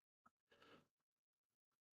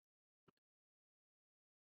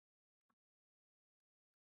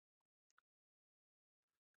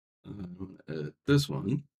 I'm going to edit this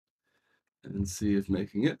one and see if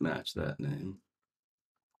making it match that name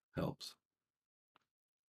helps.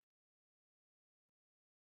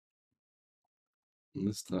 And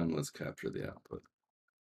this time, let's capture the output.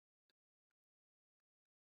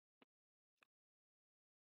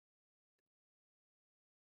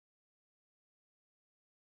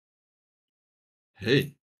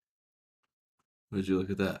 Hey, would you look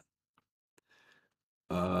at that?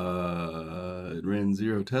 It ran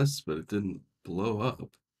 0 tests, but it didn't blow up.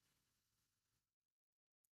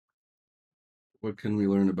 What can we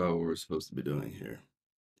learn about what we're supposed to be doing here?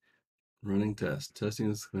 Running test. Testing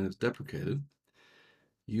this command is deprecated.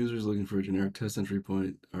 Users looking for a generic test entry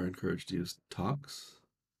point are encouraged to use tox.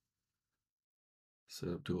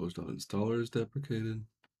 Setup tools not installer is deprecated.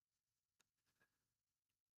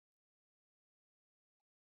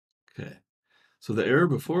 Okay. So the error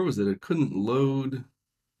before was that it couldn't load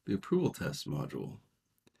the approval test module.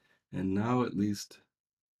 And now at least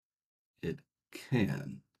it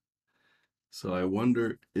can. So I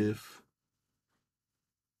wonder if,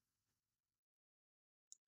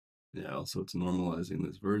 yeah, also it's normalizing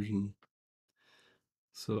this version.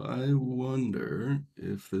 So I wonder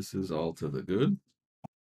if this is all to the good.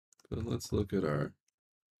 But let's look at our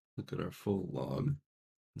full log.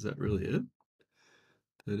 Is that really it?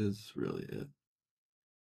 That is really it.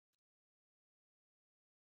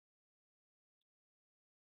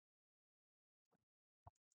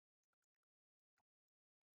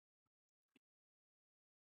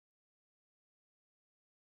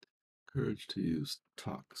 Courage to use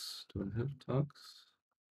tox. Do I have tox?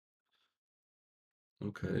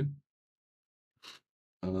 Okay.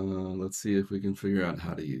 Let's see if we can figure out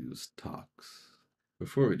how to use tox.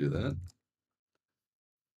 Before we do that,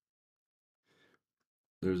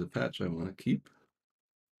 there's a patch I want to keep,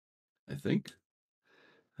 I think,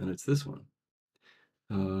 and it's this one.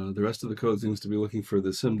 The rest of the code seems to be looking for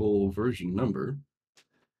the symbol version number,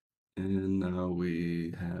 and now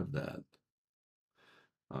we have that.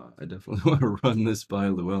 I definitely want to run this by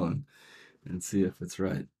Llewellyn and see if it's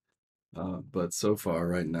right. But so far,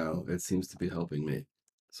 right now, it seems to be helping me.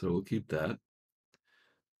 So we'll keep that.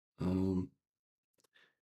 And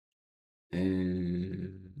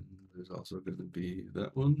there's also going to be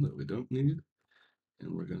that one that we don't need.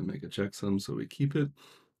 And we're going to make a checksum so we keep it.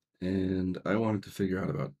 And I wanted to figure out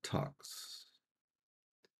about tox.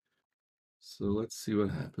 So let's see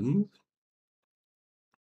what happens.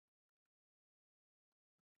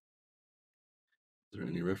 Is there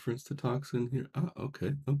any reference to tox in here? Ah,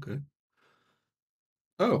 okay, okay.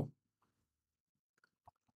 Oh,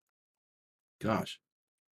 gosh.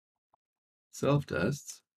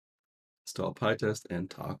 Self-tests, install py-test and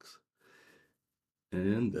tox,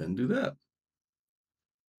 and then do that.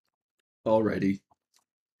 Alrighty,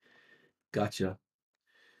 gotcha.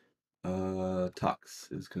 Tox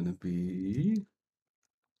is going to be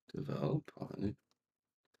develop on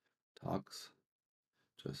tox,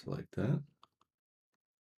 just like that.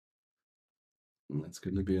 And that's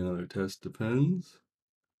going to be another test depends.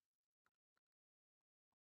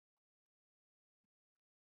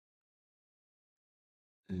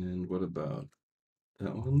 And what about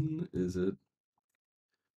that one? Is it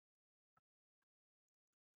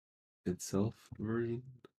itself version?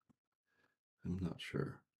 I'm not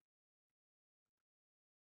sure.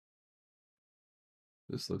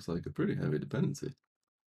 This looks like a pretty heavy dependency.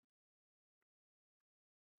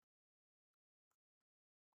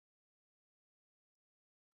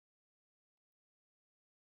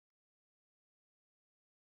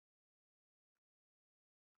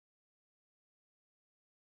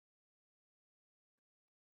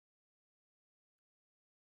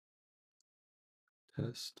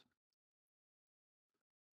 Test.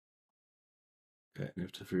 Okay, we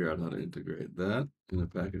have to figure out how to integrate that in a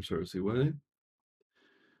pkgsrc way.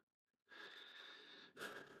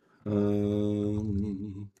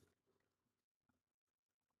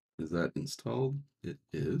 Is that installed? It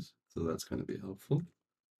is, so that's going to be helpful.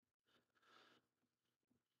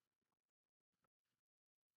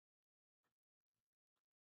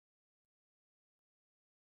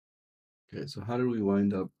 Okay, so how did we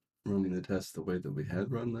wind up running the tests the way that we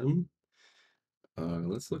had run them?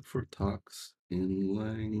 Let's look for tox in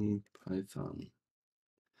lang Python.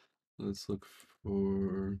 Let's look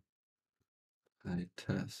for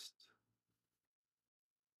PyTest.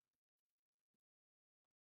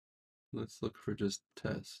 Let's look for just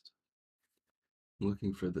test. I'm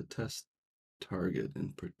looking for the test target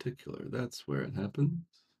in particular. That's where it happens.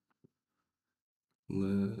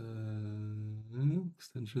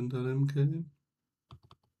 Extension.mk.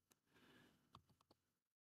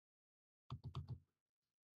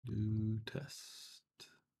 Do test.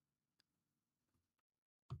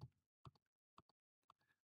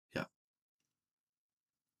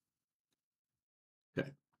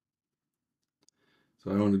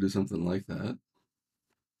 So I want to do something like that,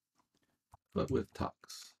 but with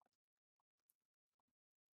talks.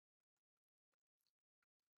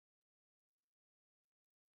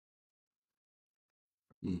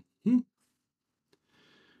 Mm-hmm.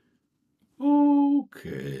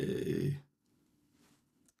 Okay.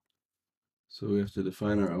 So we have to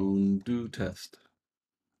define our own do test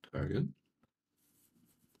target.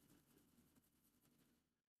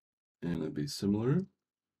 And it'd be similar.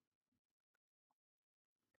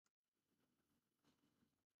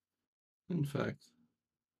 In fact,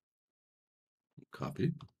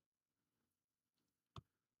 copy.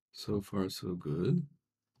 So far, so good.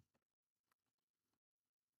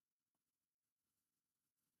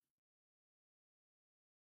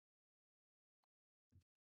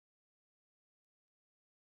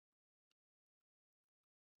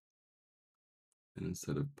 And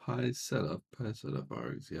instead of py setup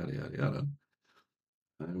args, yada, yada, yada,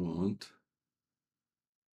 I want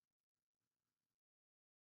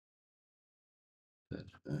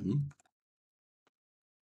dash m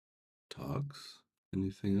talks.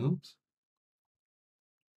 Anything else?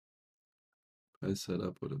 Py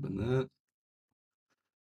setup would have been that.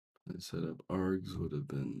 Py setup args would have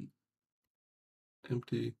been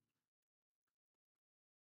empty.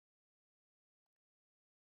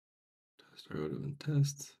 Tester would have been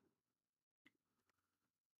tests.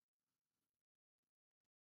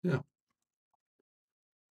 Yeah,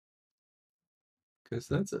 guess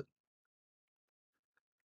that's it.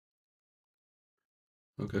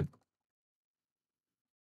 Okay.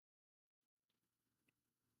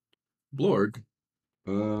 Blorg.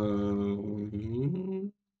 There's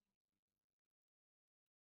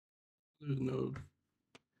no.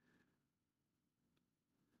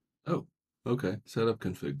 Oh, okay. Setup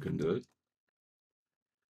config can do it,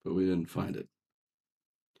 but we didn't find it.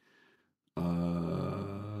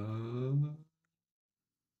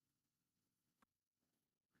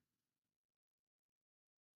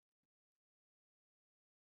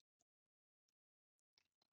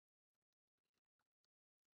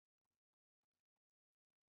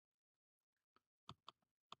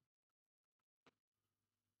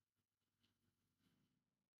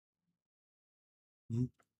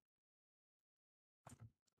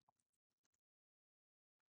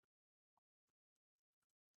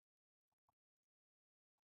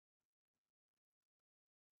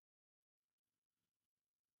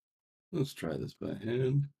 Let's try this by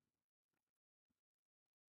hand.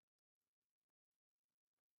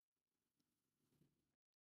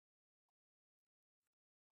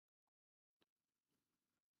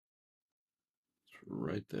 It's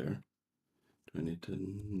right there. Do I need to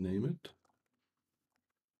name it?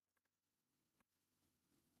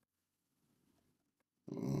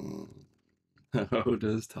 How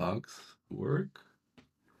does talks work?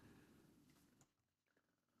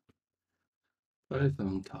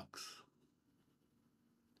 Python talks.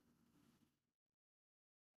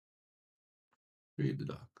 Read the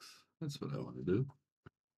docs. That's what I want to do.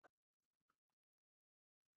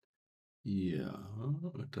 Yeah,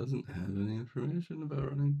 it doesn't have any information about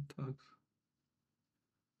running talks.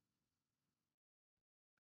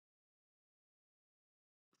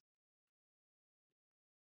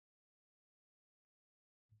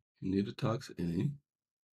 You need a talks any.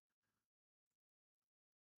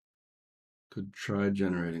 Could try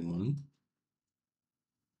generating one.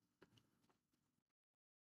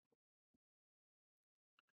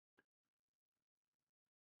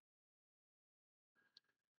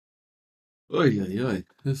 Oy, oy, oy.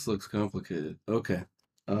 This looks complicated. Okay.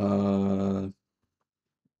 I'm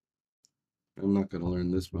not going to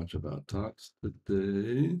learn this much about talks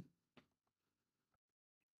today.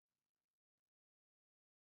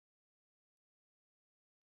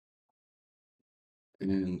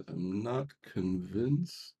 And I'm not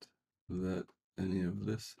convinced that any of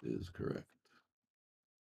this is correct,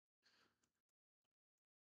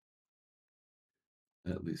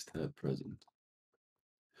 at least at present.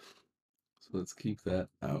 So let's keep that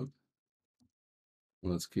out.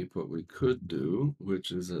 Let's keep what we could do, which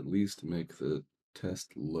is at least make the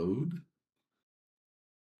test load.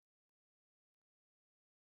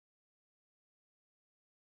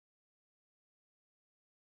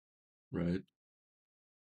 Right?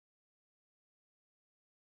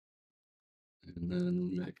 And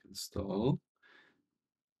then make install.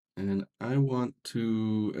 And I want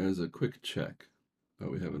to, as a quick check, oh,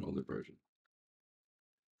 we have an older version.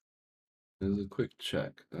 As a quick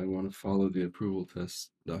check, I want to follow the approval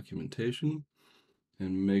test documentation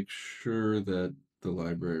and make sure that the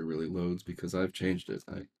library really loads because I've changed it.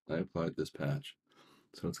 I applied this patch.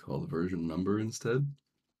 So it's called version number instead.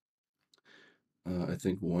 I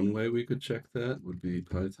think one way we could check that would be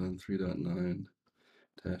Python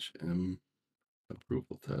 3.9-m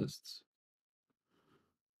approval tests.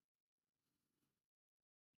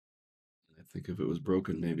 I think if it was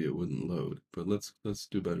broken, maybe it wouldn't load, but let's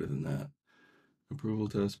do better than that. Approval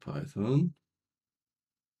test Python.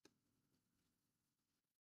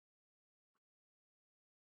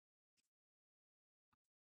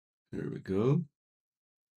 Here we go.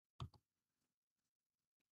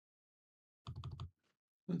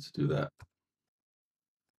 Let's do that.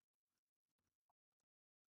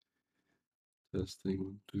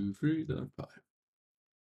 Testing 1, 2, 3.5.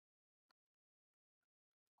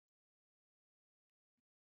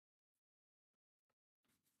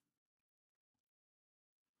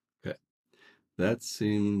 Okay, that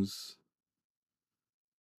seems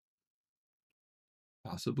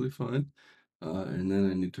possibly fine. And then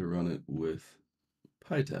I need to run it with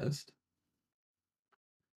PyTest,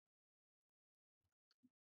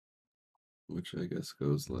 which I guess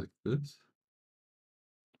goes like this.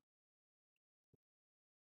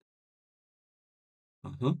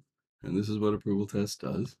 And this is what approval test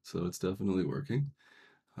does, so it's definitely working.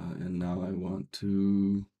 And now I want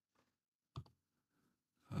to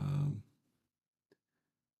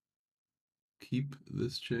keep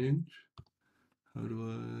this change. How do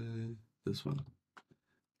I, this one.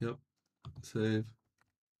 Yep, save,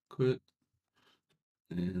 quit.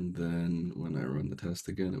 And then when I run the test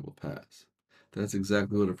again, it will pass. That's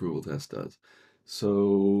exactly what approval test does.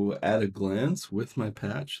 So at a glance, with my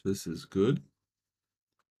patch, this is good.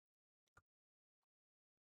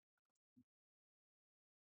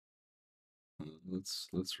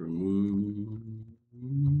 Let's remove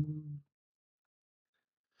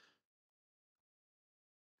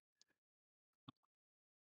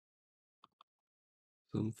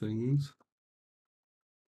some things.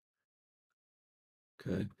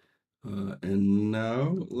 Okay, and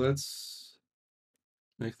now let's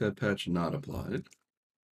make that patch not applied.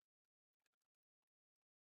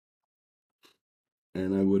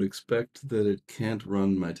 And I would expect that it can't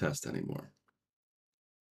run my test anymore.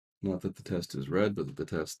 Not that the test is read, but that the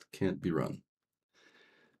test can't be run.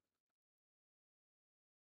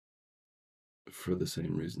 For the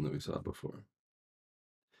same reason that we saw before.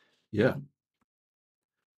 Yeah.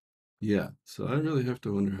 Yeah, so I really have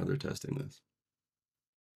to wonder how they're testing this.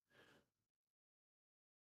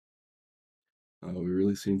 We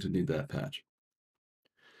really seem to need that patch.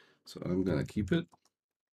 So I'm gonna keep it.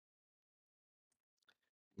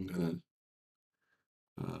 I'm gonna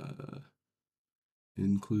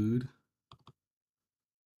include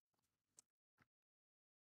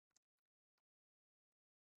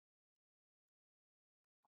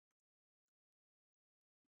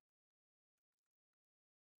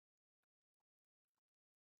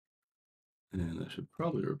and I should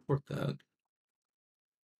probably report that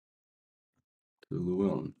to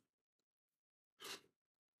Llewellyn.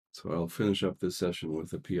 So I'll finish up this session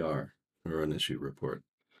with a PR or an issue report.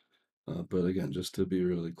 But again, just to be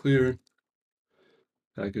really clear,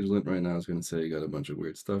 package lint right now is going to say you got a bunch of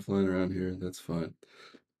weird stuff lying around here. That's fine.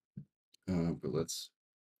 But let's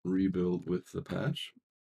rebuild with the patch.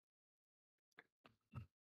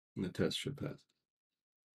 And the test should pass.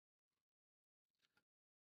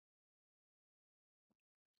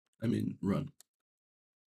 I mean, run.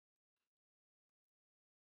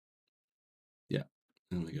 Yeah.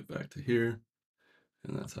 And we get back to here.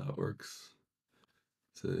 And that's how it works.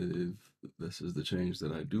 Save. This is the change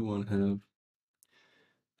that I do want to have.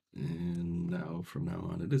 And now, from now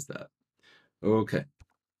on, it is that. Okay.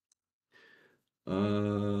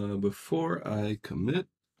 Before I commit,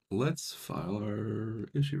 let's file our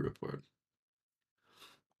issue report.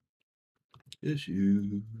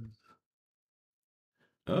 Issues.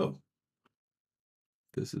 Oh,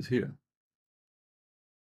 this is here.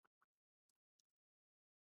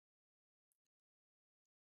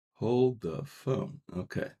 Hold the phone.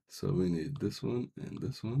 Okay, so we need this one and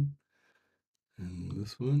this one and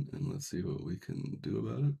this one, and let's see what we can do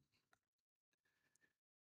about it.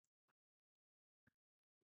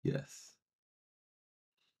 Yes.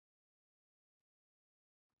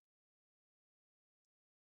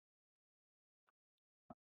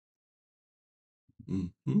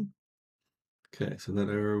 Okay, so that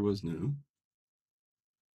error was new.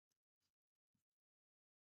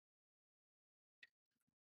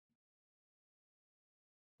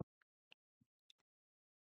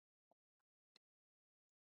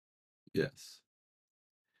 Yes.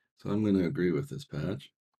 So I'm going to agree with this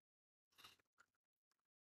patch.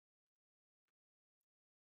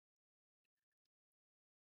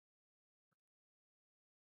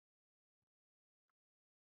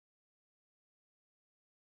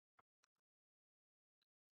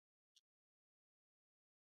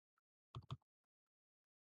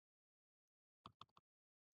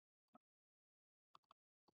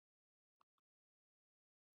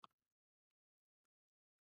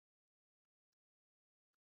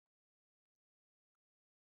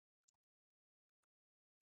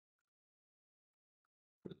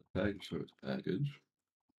 package source package.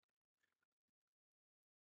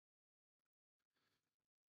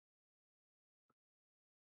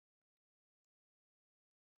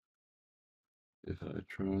 If I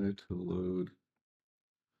try to load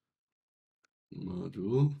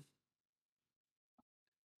module,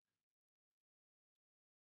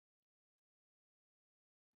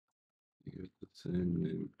 you get the same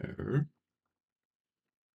name error.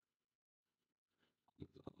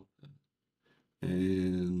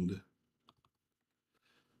 And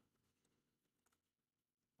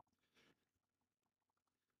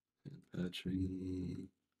patching.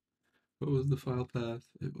 What was the file path?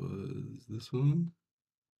 It was this one.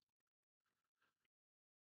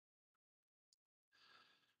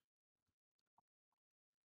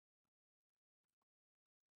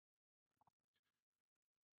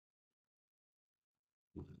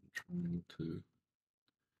 I'm trying to.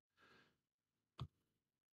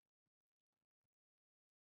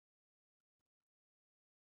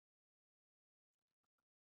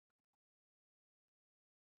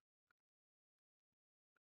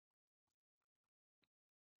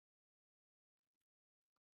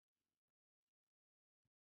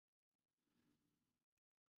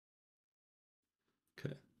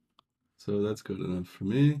 Okay, so that's good enough for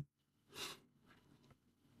me.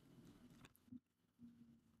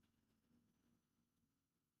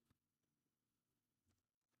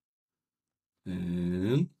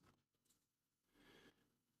 And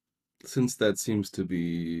since that seems to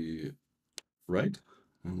be right,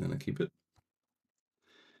 I'm going to keep it.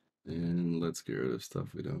 And let's get rid of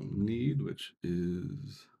stuff we don't need, which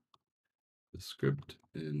is the script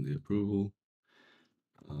and the approval.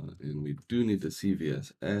 And we do need the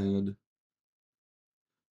CVS add,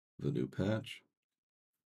 the new patch.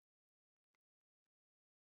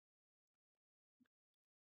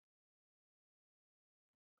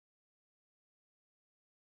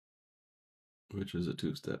 Which is a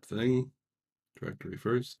two-step thing. Directory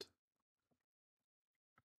first.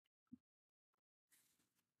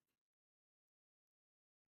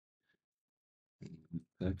 And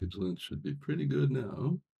package length should be pretty good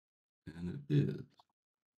now. And it is.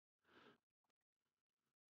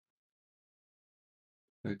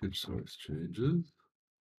 Package source changes.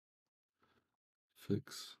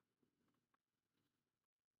 Fix.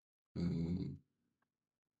 And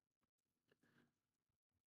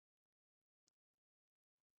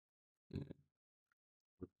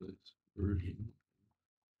replace version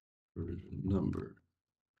number.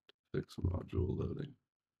 Fix module loading.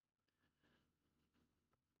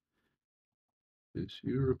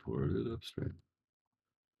 Issue reported upstream.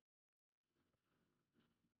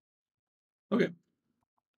 Okay,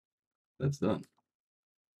 that's done.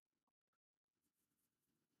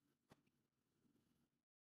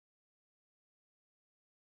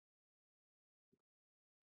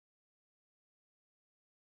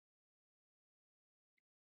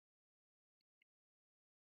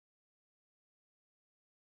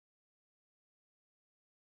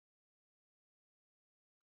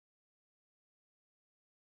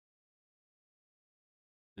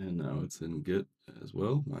 And now it's in Git as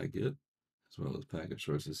well, my Git, as well as package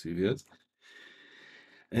sources CVS.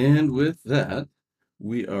 And with that,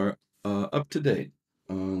 we are up to date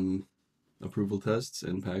on approval tests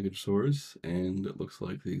and package source, and it looks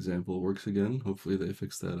like the example works again. Hopefully they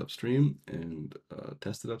fix that upstream and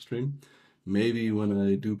test it upstream. Maybe when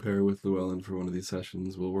I do pair with Llewellyn for one of these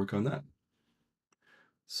sessions, we'll work on that.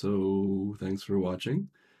 So thanks for watching,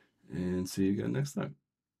 and see you again next time.